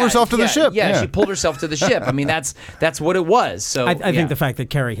 She just pulled herself to the ship. Yeah, Yeah. she pulled herself to the ship. I mean, that's what it was. So I think the fact that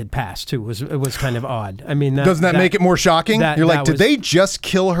Carrie had passed too was kind of odd. I mean, Doesn't that make it more shocking? You're like, did was- they just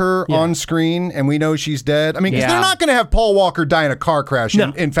kill her on screen and we know she's dead? I mean, because Yeah. they're not going to have Paul Walker die in a car crash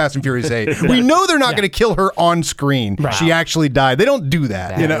in Fast and Furious 8. We know they're not going to kill her on screen. Right. She actually died. They don't do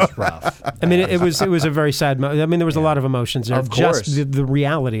that. you know, was rough. I mean, it was a very sad. I mean, there was a lot of emotions there. Of course. Just the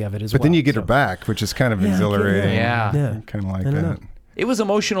reality of it as but well. then you get her back, which is kind of exhilarating. Yeah. Kind of like I don't that. know. It was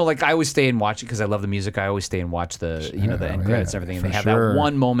emotional. Like I always stay and watch it because I love the music. I always stay and watch the the end credits and everything. And for they have sure. that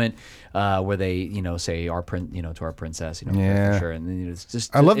one moment where they say our to our princess. Yeah. for sure. And then it's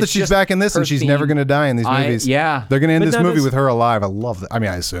just I love that it's she's just back in this and her she's never theme. going to die in these movies. Yeah. They're going to end But this that movie is- with her alive. I love that. I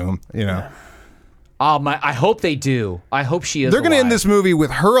mean, I assume, I hope they do. I hope she is. They're going to end alive. this movie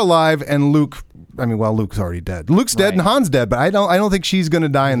with her alive and Luke. I mean, well, Luke's already dead. Luke's dead Right. and Han's dead, but I don't think she's going to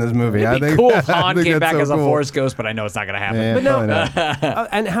die in this movie. It'd be I think, cool if I Han think came that's back so as a cool. Force ghost, but I know it's not going to happen. Yeah, But no, probably not.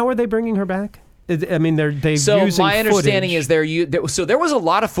 and how are they bringing her back? I mean, they're So using my understanding footage. is so there was a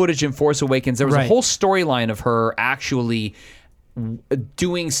lot of footage in Force Awakens. There was a Right. whole storyline of her actually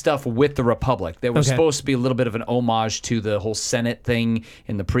doing stuff with the Republic. There was Okay. supposed to be a little bit of an homage to the whole Senate thing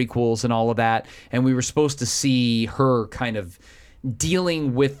in the prequels and all of that. And we were supposed to see her kind of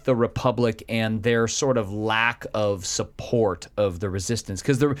dealing with the Republic and their sort of lack of support of the Resistance,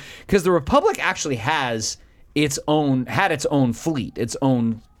 because the Republic actually had its own fleet, its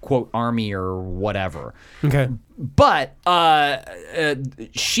own quote army or whatever. Okay. But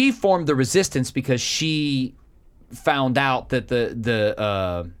she formed the Resistance because she found out that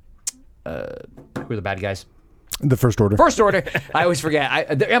the who are the bad guys? The First Order. First Order. I always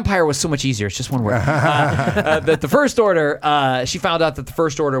forget. The Empire was so much easier. It's just one word. The First Order. She found out that the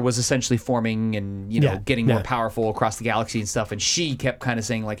First Order was essentially forming and getting more powerful across the galaxy and stuff. And she kept kind of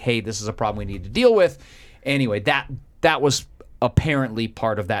saying like, "Hey, this is a problem we need to deal with." Anyway, that was apparently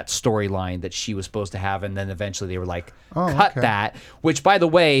part of that storyline that she was supposed to have, and then eventually they were like, cut that. Which, by the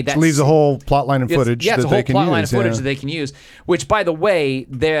way, that leaves a whole plot line of footage. It's a whole plot line of footage that they can use. Which, by the way,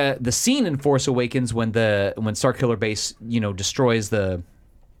 the scene in Force Awakens when Starkiller Base destroys the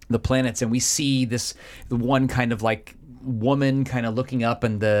planets, and we see the one kind of like woman kind of looking up,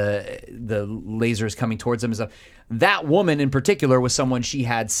 and the lasers coming towards them and stuff. That woman in particular was someone she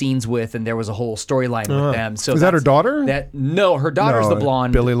had scenes with, and there was a whole storyline with them. So is that her daughter? No, her daughter's the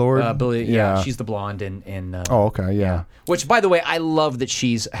blonde. Billy Lord? Yeah, she's the blonde in oh, okay, yeah. Which, by the way, I love that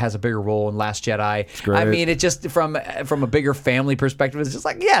has a bigger role in Last Jedi. It's great. I mean, it just from a bigger family perspective, it's just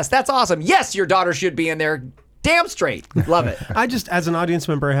like, yes, that's awesome. Yes, your daughter should be in there. Damn straight. Love it. I just, as an audience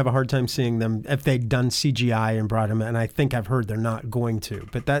member, I have a hard time seeing them if they'd done CGI and brought him, and I think I've heard they're not going to.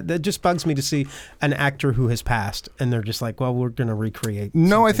 But that just bugs me to see an actor who has passed, and they're just like, well, we're going to recreate.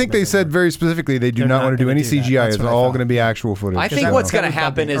 No, I think they said very specifically they do not want to do any CGI. It's all going to be actual footage. I think what's going to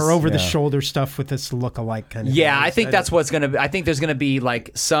happen is... Or over-the-shoulder stuff with this look-alike kind of... Yeah, I think that's what's going to... I think there's going to be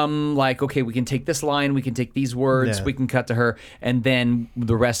like some like, okay, we can take this line, we can take these words, we can cut to her, and then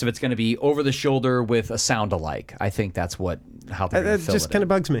the rest of it's going to be over-the-shoulder with a sound-alike. I think that's how they're going to fill it. Just kind of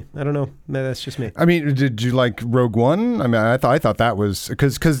bugs me. I don't know. Maybe that's just me. I mean, did you like Rogue One? I mean, I thought that was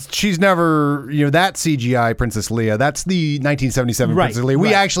because she's never that CGI Princess Leia. That's the 1977 Princess Leia.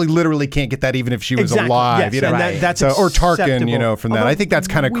 We actually literally can't get that even if she was alive. Yes, that's or Tarkin. From that. I think that's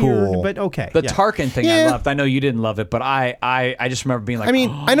kind of cool. But okay, the Tarkin thing I loved. I know you didn't love it, but I just remember being like, I mean,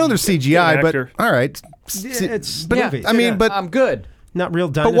 I know there's CGI, but all right, it's movies. I mean, but I'm good. Not real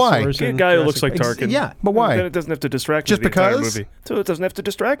dinosaurs. But why? Get a guy who looks like Tarkin. Yeah. But why? Then it doesn't have to distract me the entire movie. So it doesn't have to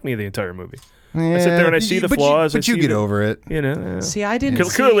distract me the entire movie. Yeah, I sit there and I see the flaws. But you get over it. See, I didn't.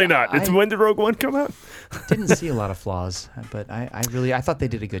 Clearly not. When did Rogue One come out? Didn't see a lot of flaws, but I thought they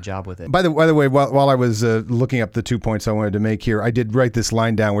did a good job with it. By the way, while I was looking up the 2 points I wanted to make here, I did write this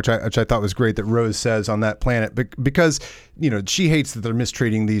line down, which I thought was great that Rose says on that planet, because she hates that they're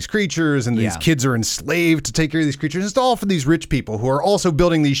mistreating these creatures and these kids are enslaved to take care of these creatures. It's all for these rich people who are also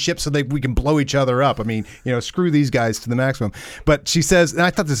building these ships so we can blow each other up. I mean, screw these guys to the maximum. But she says, and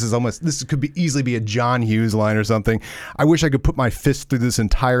I thought this could easily be a John Hughes line or something. I wish I could put my fist through this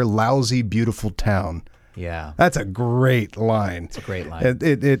entire lousy, beautiful town. Yeah, that's a great line. It's a great line.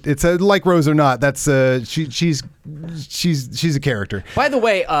 It's a like Rose or not. That's she's a character. By the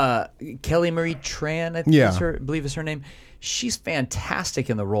way, Kelly Marie Tran, I believe is her name. She's fantastic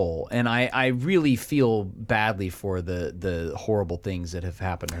in the role, and I really feel badly for the horrible things that have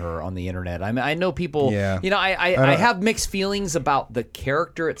happened to her on the internet. I mean, I know people. Yeah. I have mixed feelings about the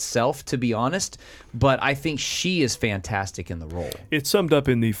character itself, to be honest, but I think she is fantastic in the role. It's summed up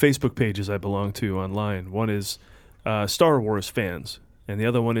in the Facebook pages I belong to online. One is Star Wars fans. And the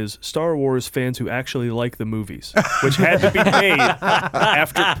other one is Star Wars fans who actually like the movies, which had to be made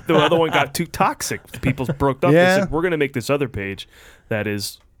after the other one got too toxic. People broke up. Yeah. They said, we're going to make this other page that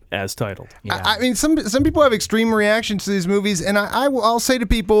is as titled. Yeah. I mean, some people have extreme reactions to these movies, and I'll say to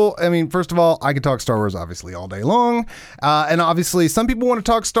people, I mean, first of all, I could talk Star Wars obviously all day long, and obviously some people want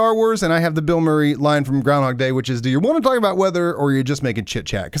to talk Star Wars, and I have the Bill Murray line from Groundhog Day, which is, do you want to talk about weather, or you're just making chit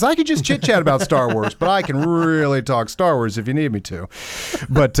chat? Because I could just chit chat about Star Wars, but I can really talk Star Wars if you need me to.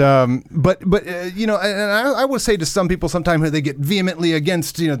 But and I will say to some people sometimes they get vehemently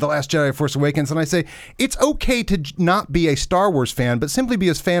against The Last Jedi, Force Awakens, and I say it's okay to not be a Star Wars fan, but simply be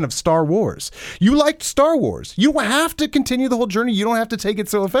a fan of Star Wars. You liked Star Wars. You don't have to continue the whole journey. You don't have to take it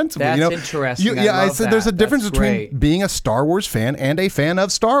so offensively. That's interesting. I said there's a difference between being a Star Wars fan and a fan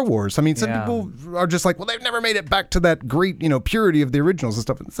of Star Wars. I mean, some people are just like, well, they've never made it back to that great, purity of the originals and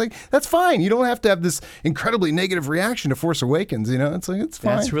stuff. It's like, that's fine. You don't have to have this incredibly negative reaction to Force Awakens. It's like, it's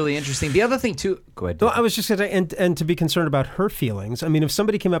fine. That's really interesting. The other thing too. Go ahead. Well, I was just going to, and to be concerned about her feelings. I mean, if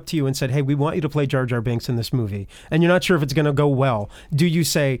somebody came up to you and said, "Hey, we want you to play Jar Jar Binks in this movie," and you're not sure if it's going to go well, do you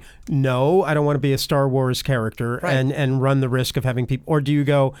say, "No, I don't want to be a Star Wars character," and run the risk of having people, or do you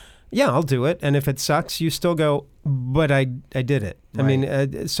go, "Yeah, I'll do it," and if it sucks, you still go, "But I did it." Right. I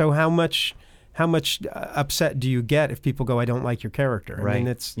mean, so how much how much upset do you get if people go, I don't like your character? I mean,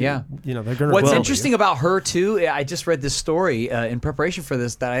 it's yeah. You know, they're going to. What's interesting about her too, I just read this story in preparation for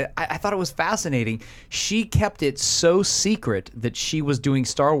this that I thought it was fascinating. She kept it so secret that she was doing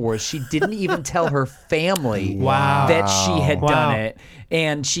Star Wars. She didn't even tell her family that she had done it.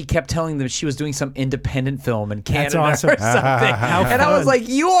 And she kept telling them she was doing some independent film in Canada or something. And I was like,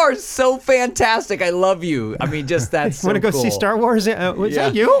 you are so fantastic. I love you. I mean, just that's so want to go cool. see Star Wars? Was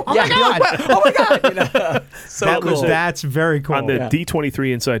that you? Oh my God. Like, oh my God. You know, so cool. That's very cool. On the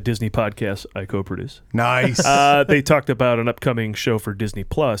D23 Inside Disney podcast I co-produce. Nice. They talked about an upcoming show for Disney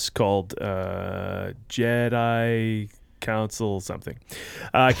Plus called Jedi Council something.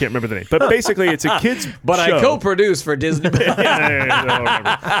 I can't remember the name. But basically it's a kids But show. I co-produce for Disney. Good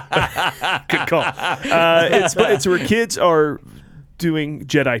call. It's where kids are doing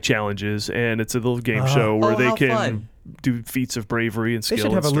Jedi challenges, and it's a little game show where they can do feats of bravery and skill. They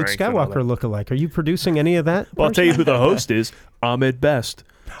should have a Luke Skywalker lookalike. Are you producing any of that? Well, I'll tell you who the host is. Ahmed Best.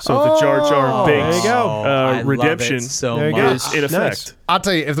 So the Jar Jar Binks redemption is in effect. Nice. I'll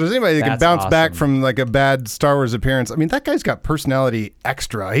tell you, if there's anybody that can bounce back from like a bad Star Wars appearance, I mean, that guy's got personality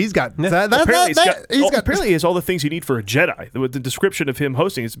extra. He's got apparently he has all the things you need for a Jedi. The description of him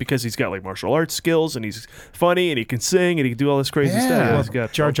hosting is because he's got like martial arts skills, and he's funny, and he can sing, and he can do all this crazy stuff. Well, He's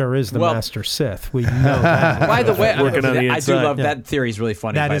got Jar Jar is the Master Sith. We know that. By the way, Working on the I do inside. love that theory. Is really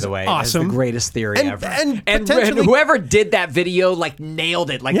funny. That by is the way, awesome. It's the greatest theory ever. And And potentially- whoever did that video like nailed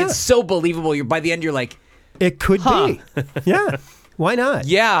it. Like it's so believable. By the end, you're like, it could be. Yeah. Why not?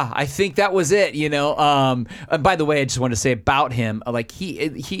 Yeah, I think that was it. You know. And by the way, I just want to say about him, like he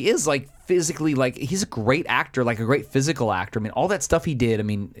is like physically, like he's a great actor, like a great physical actor. I mean, all that stuff he did. I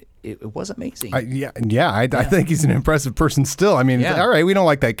mean, it was amazing. I think he's an impressive person still. I mean, all right, we don't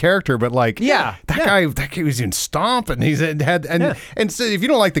like that character, but like, that guy was in Stomp, and and so if you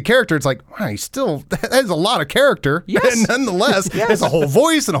don't like the character, it's like, wow, he still has a lot of character. Yes. And nonetheless, has a whole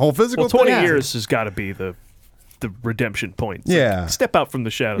voice and a whole physical. Well, 20 thing. years has got to be the redemption point. It's Yeah. like, step out from the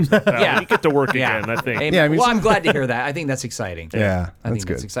shadows. You get to work again, I think. Amen. Yeah, I mean, well, I'm glad to hear that. I think that's exciting. Yeah, I think that's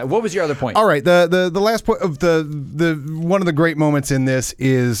that's exciting. What was your other point? All right, the last point of the one of the great moments in this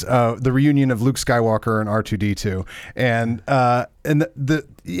is the reunion of Luke Skywalker and R2D2, and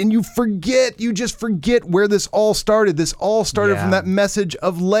you just forget where this all started. This all started from that message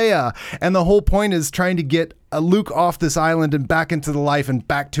of Leia, and the whole point is trying to get Luke off this island and back into the life and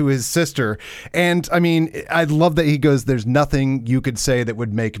back to his sister. And I mean, I love that he goes, "There's nothing you could say that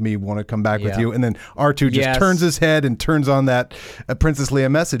would make me want to come back with you." And then R2 just turns his head and turns on that Princess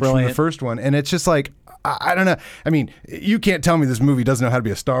Leia message from the first one, and it's just like, I don't know. I mean, you can't tell me this movie doesn't know how to be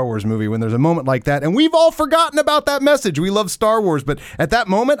a Star Wars movie when there's a moment like that. And we've all forgotten about that message. We love Star Wars. But at that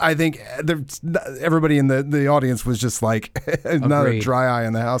moment, I think everybody in the audience was just like, not a dry eye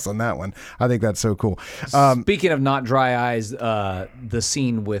in the house on that one. I think that's so cool. Speaking of not dry eyes, the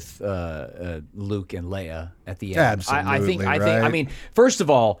scene with Luke and Leia at the end. Absolutely, I think. right? I mean, first of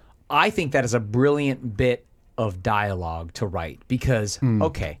all, I think that is a brilliant bit of dialogue to write because,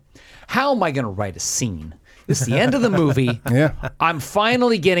 okay, how am I going to write a scene? This is the end of the movie. I'm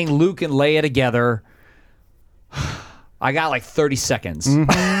finally getting Luke and Leia together. I got like 30 seconds.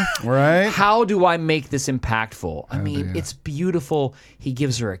 Right. How do I make this impactful? I mean, it's beautiful. He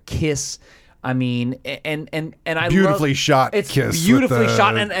gives her a kiss. I mean, and I beautifully shot it's kiss. Beautifully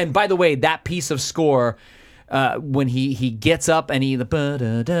shot. And by the way, that piece of score, when he gets up and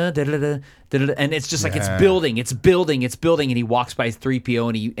and it's just like it's building, and he walks by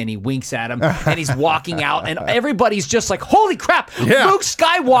 3PO and he winks at him and he's walking out and everybody's just like, holy crap, Luke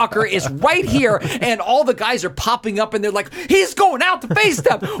Skywalker is right here, and all the guys are popping up and they're like, he's going out to face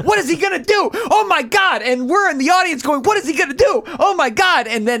them. What is he gonna do? Oh my God! And we're in the audience going, what is he gonna do? Oh my God!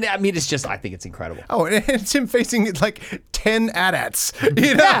 And then I mean, it's just, I think it's incredible. Oh, and it's him facing like 10 AT-ATs.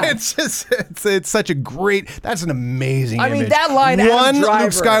 You know, it's just it's such a great. That's an amazing. I mean, image. that line, one Adam Driver,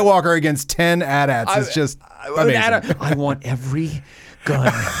 Luke Skywalker against 10 AT-ATs is just amazing. I want every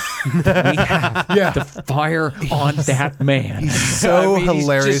gun we have to fire on that man. He's so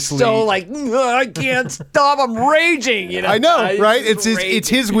hilariously. He's just so like, I can't stop. I'm raging. You know. I know, right? It's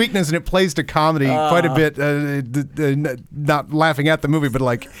his weakness, and it plays to comedy quite a bit. Not laughing at the movie, but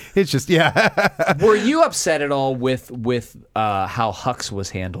like it's just Were you upset at all with how Hux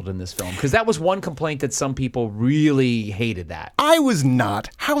was handled in this film? Because that was one complaint that some people really hated. That I was not.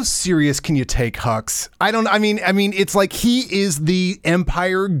 How serious can you take Hux? I mean, it's like he is the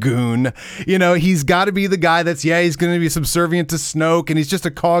Empire goon. You know, he's got to be the guy that's he's going to be subservient to Snoke, and he's just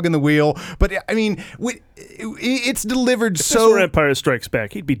a cog in the wheel. But I mean, it's delivered If so. this were Empire Strikes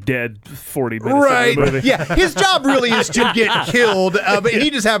Back, he'd be dead 40 minutes Right. into the movie. Yeah. His job really is to get killed, but he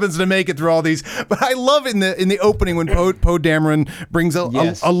just happens to make it through all these. But I love in the opening when Poe Dameron brings a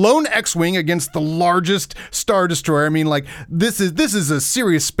lone X-wing against the largest Star Destroyer. I mean, like this is a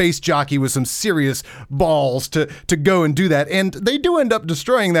serious space jockey with some serious balls to go and do that, and they do end up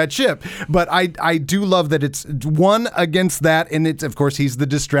destroying that ship. But I do love that it's one against that, and it's of course he's the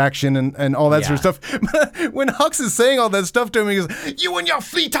distraction and all that sort of stuff. When Hux is saying all that stuff to him, he goes, "You and your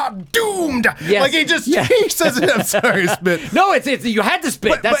fleet are doomed." Yes. Like he says it. I'm sorry, spit. No, it's you had to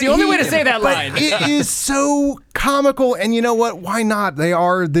spit. That's the only way to say that line. It is so comical, and you know what? Why not? They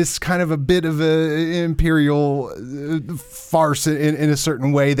are this kind of a bit of a imperial farce in a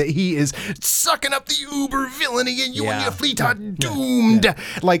certain way that he is sucking up the uber villainy, and you and your fleet are doomed. Yeah.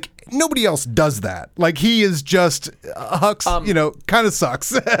 Like nobody else does that. Like he is just Hux, kind of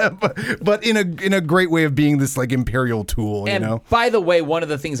sucks, but in a great way of being this like imperial tool. And by the way, one of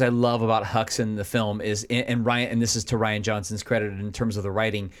the things I love about Hux in the film is, and this is to Rian Johnson's credit in terms of the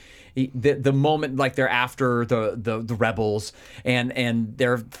writing. The moment like they're after the rebels and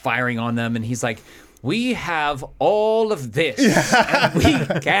they're firing on them, and he's like, "We have all of this, and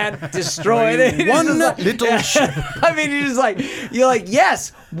we can't destroy it." One little ship. I mean, you're like,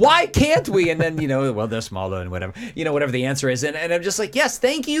 yes. Why can't we? And then well, they're smaller and whatever. Whatever the answer is, and I'm just like, yes,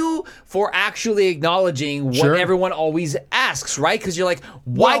 thank you for actually acknowledging what everyone always asks, right? Because you're like,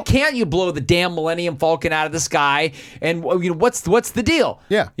 why can't you blow the damn Millennium Falcon out of the sky? And what's the deal?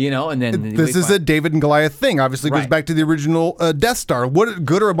 Yeah, and then this is a David and Goliath thing. Obviously, goes back to the original Death Star. What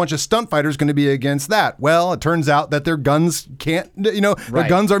good are a bunch of stunt fighters going to be against that? Well, it turns out that their guns can't, their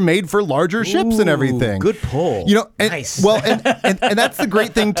guns are made for larger ships and everything. Good pull. Nice. Well, and that's the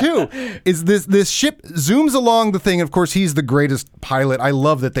great thing too, is this ship zooms along the thing. Of course, he's the greatest pilot. I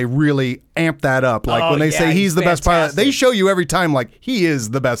love that they really amp that up. Like when they say he's the best pilot, they show you every time like he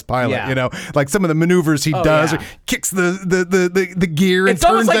is the best pilot. Yeah. Like some of the maneuvers he does, or kicks the gear and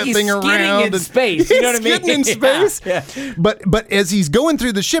turns that thing around in space. You know what I mean? Skidding in space. Yeah. But as he's going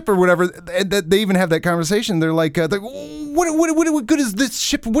through the ship or whatever, they even have that conversation. They're like, what good is this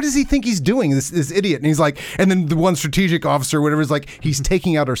ship? What does he think he's doing? This idiot. And he's like, and then the one strategic officer or whatever is like, he's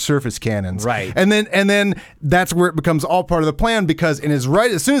taking out our surface cannons. Right. And then that's where it becomes all part of the plan, because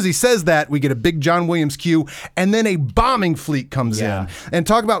as soon as he says that, we get a big John Williams cue, and then a bombing fleet comes in. And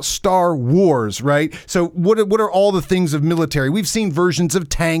talk about Star Wars, right? So what are all the things of military? We've seen versions of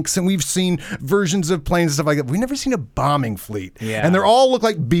tanks, and we've seen versions of planes and stuff like that. We've never seen a bombing fleet. Yeah. And they all look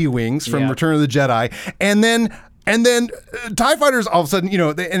like B-wings from Return of the Jedi. And then TIE fighters, all of a sudden,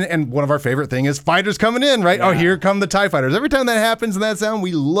 and one of our favorite thing is fighters coming in, right? Yeah. Oh, here come the TIE fighters. Every time that happens and that sound,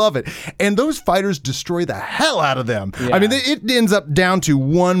 we love it. And those fighters destroy the hell out of them. Yeah. I mean, it ends up down to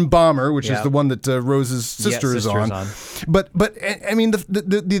one bomber, which is the one that Rose's sister is on. But I mean,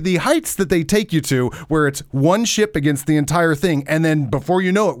 the heights that they take you to, where it's one ship against the entire thing, and then before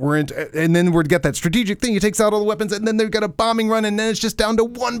you know it, and then we're to get that strategic thing. He takes out all the weapons, and then they've got a bombing run, and then it's just down to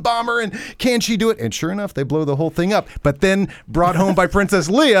one bomber, and can she do it? And sure enough, they blow the whole thing up. But then brought home by Princess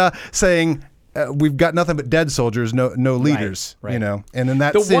Leia saying, we've got nothing but dead soldiers, no leaders, right. And then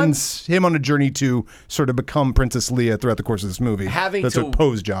that sends him on a journey to sort of become Princess Leia throughout the course of this movie. That's what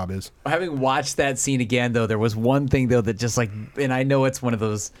Poe's job is. Having watched that scene again, though, there was one thing though that just and I know it's one of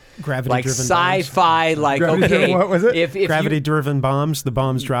those gravity-driven sci-fi, okay, what was it? If gravity-driven bombs, the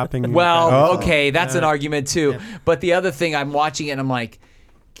bombs dropping. Well, okay, that's an argument too. Yeah. But the other thing, I'm watching it and I'm like,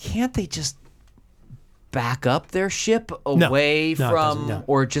 can't they just back up their ship away from,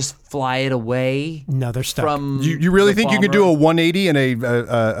 or just fly it away? No, they're stuck. From you really think you can do a 180 in a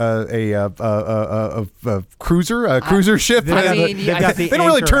cruiser ship? I mean, they don't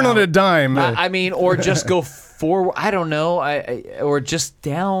really turn on a dime. I mean, or just go forward. I don't know. Or just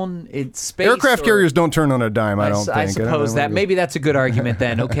down in space. Aircraft carriers don't turn on a dime. I don't think. I suppose maybe that's a good argument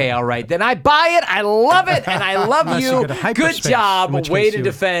then. Okay, all right. Then I buy it. I love it, and I love you. Good job. Way to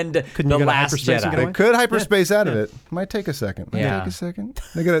defend The Last Jedi. They could hyperspace out of it. Might take a second.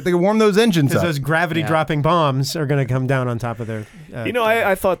 They can warm those engines up. Those gravity dropping bombs are going to come down on top of their.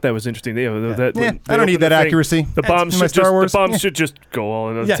 I thought that was interesting. I don't need that accuracy. The bombs should just go all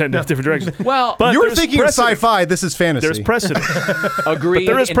in 10 different directions. Well, but you were thinking of sci-fi. This is fantasy. There's precedent. Agreed.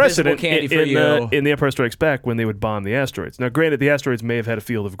 But there is precedent in The Empire Strikes Back when they would bomb the asteroids. Now, granted, the asteroids may have had a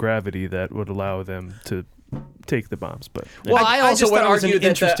field of gravity that would allow them to take the bombs. But Well, I also just would thought it was argue an that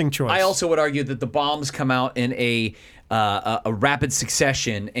interesting choice. I also would argue that the bombs come out in a rapid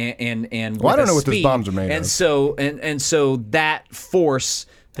succession and Well, I with don't a know what those speed. bombs are made and of. so and so that force.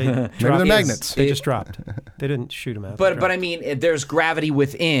 Maybe they're magnets. They just dropped. They didn't shoot them out. But I mean, there's gravity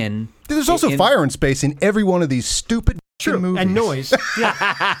within. There's also fire in space in every one of these stupid movies. And noise.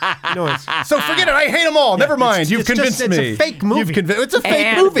 Yeah. Noise. So forget it. I hate them all. Never mind. You've convinced me. It's a fake movie. It's a fake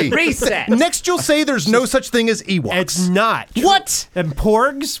And movie. reset. Next, you'll say there's no such thing as Ewoks. It's not. What? And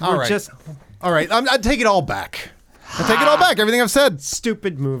Porgs were All right. just All right. I take it all back. I take it all back. Everything I've said.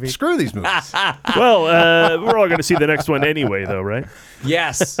 stupid movie. Screw these movies. well, we're all going to see the next one anyway, though, right?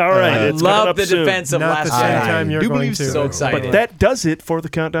 Yes. All right. I it's coming love up the soon. defense of Not Last the same Jedi. time you're do going believe to. So excited. But that does it for the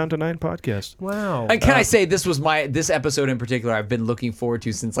Countdown to 9 podcast. Wow. And can I say this episode in particular I've been looking forward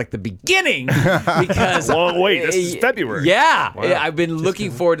to since like the beginning because Long wait. This is February. Yeah, Wow. I've been looking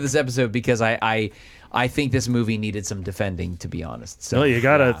forward to this episode because I think this movie needed some defending, to be honest. So Well, you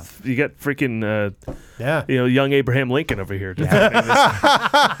got freaking Yeah. young Abraham Lincoln over here defending this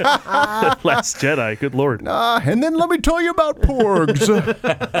Last Jedi. Good Lord. And then let me tell you about Porgs.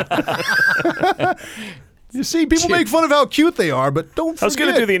 You see, people make fun of how cute they are, but don't forget. I was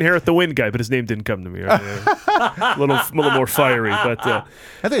going to do the Inherit the Wind guy, but his name didn't come to me. A little more fiery, but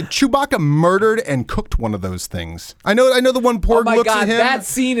I think Chewbacca murdered and cooked one of those things. I know the one Porg oh my looks God, at him. that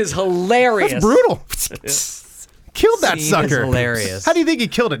scene is hilarious. That's brutal. Killed that Scene is sucker. hilarious. How do you think he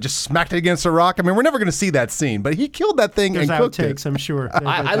killed it? Just smacked it against a rock? I mean, we're never going to see that scene, but he killed that thing There's and cooked outtakes, it. I'm sure.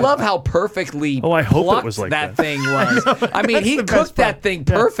 I love how perfectly I hope it plucked was like that that. thing was. I mean, he the best cooked that part. thing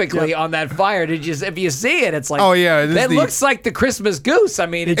perfectly on that fire. If you see it, it's like, Oh, yeah, this is that the- looks like the Christmas goose. I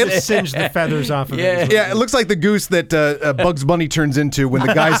mean, It it's just singed the feathers off of Yeah. it. Yeah, it looks like the goose that Bugs Bunny turns into when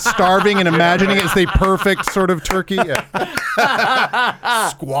the guy's starving and imagining it's the perfect sort of turkey. Yeah.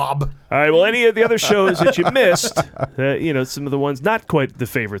 Squab. all right. Well, any of the other shows that you missed, some of the ones not quite the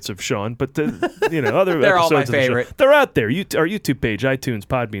favorites of Sean, but other They're all episodes my of the favorite. show, they're out there. Our YouTube page, iTunes,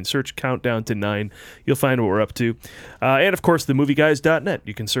 Podbean, search Countdown to 9. You'll find what we're up to, and of course, themovieguys.net.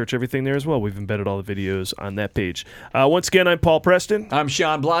 You can search everything there as well. We've embedded all the videos on that page. Once again, I'm Paul Preston. I'm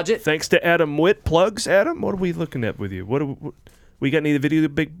Sean Blodgett. Thanks to Adam Witt. Plugs, Adam. What are we looking at with you? We got any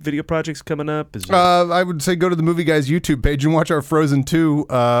big video projects coming up? I would say go to the Movie Guys YouTube page and watch our Frozen 2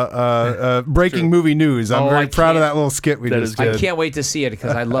 breaking movie news. I'm very proud of that little skit we just did. I can't wait to see it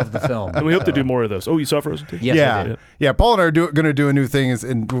because I love the film. And we hope to do more of those. Oh, you saw Frozen 2? Yes, I did. Yeah. Paul and I are going to do a new thing,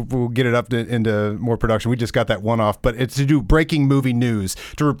 and we'll get it up into more production. We just got that one off, but it's to do breaking movie news,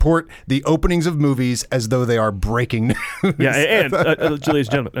 to report the openings of movies as though they are breaking news. Yeah, and ladies and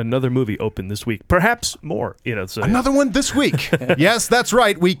gentlemen, another movie opened this week. Perhaps more. So another one this week. Yes, that's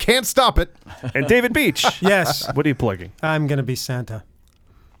right. We can't stop it. And David Beach. Yes. What are you plugging? I'm going to be Santa.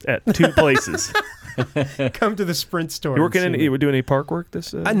 At 2 places. Come to the Sprint store. You were doing any park work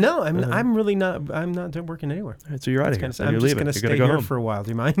this? No, I'm really not. I'm not working anywhere. All right, so you're out of here. I'm just going to stay go here home. for a while. Do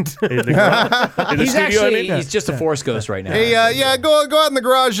you mind? In the garage? In the He's studio, I mean? he's just a Force ghost right now. Hey, go out in the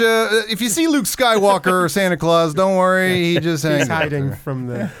garage. If you see Luke Skywalker or Santa Claus, don't worry. He just hangs He's hiding from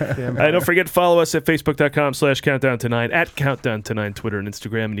the Don't forget to follow us at Facebook.com/Countdown to 9, at Countdown to 9, Twitter and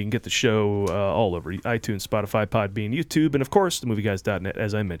Instagram, and you can get the show all over iTunes, Spotify, Podbean, YouTube, and of course, themovieguys.net,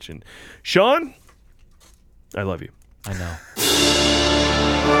 as I mentioned. Sean, I love you. I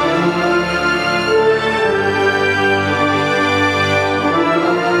know.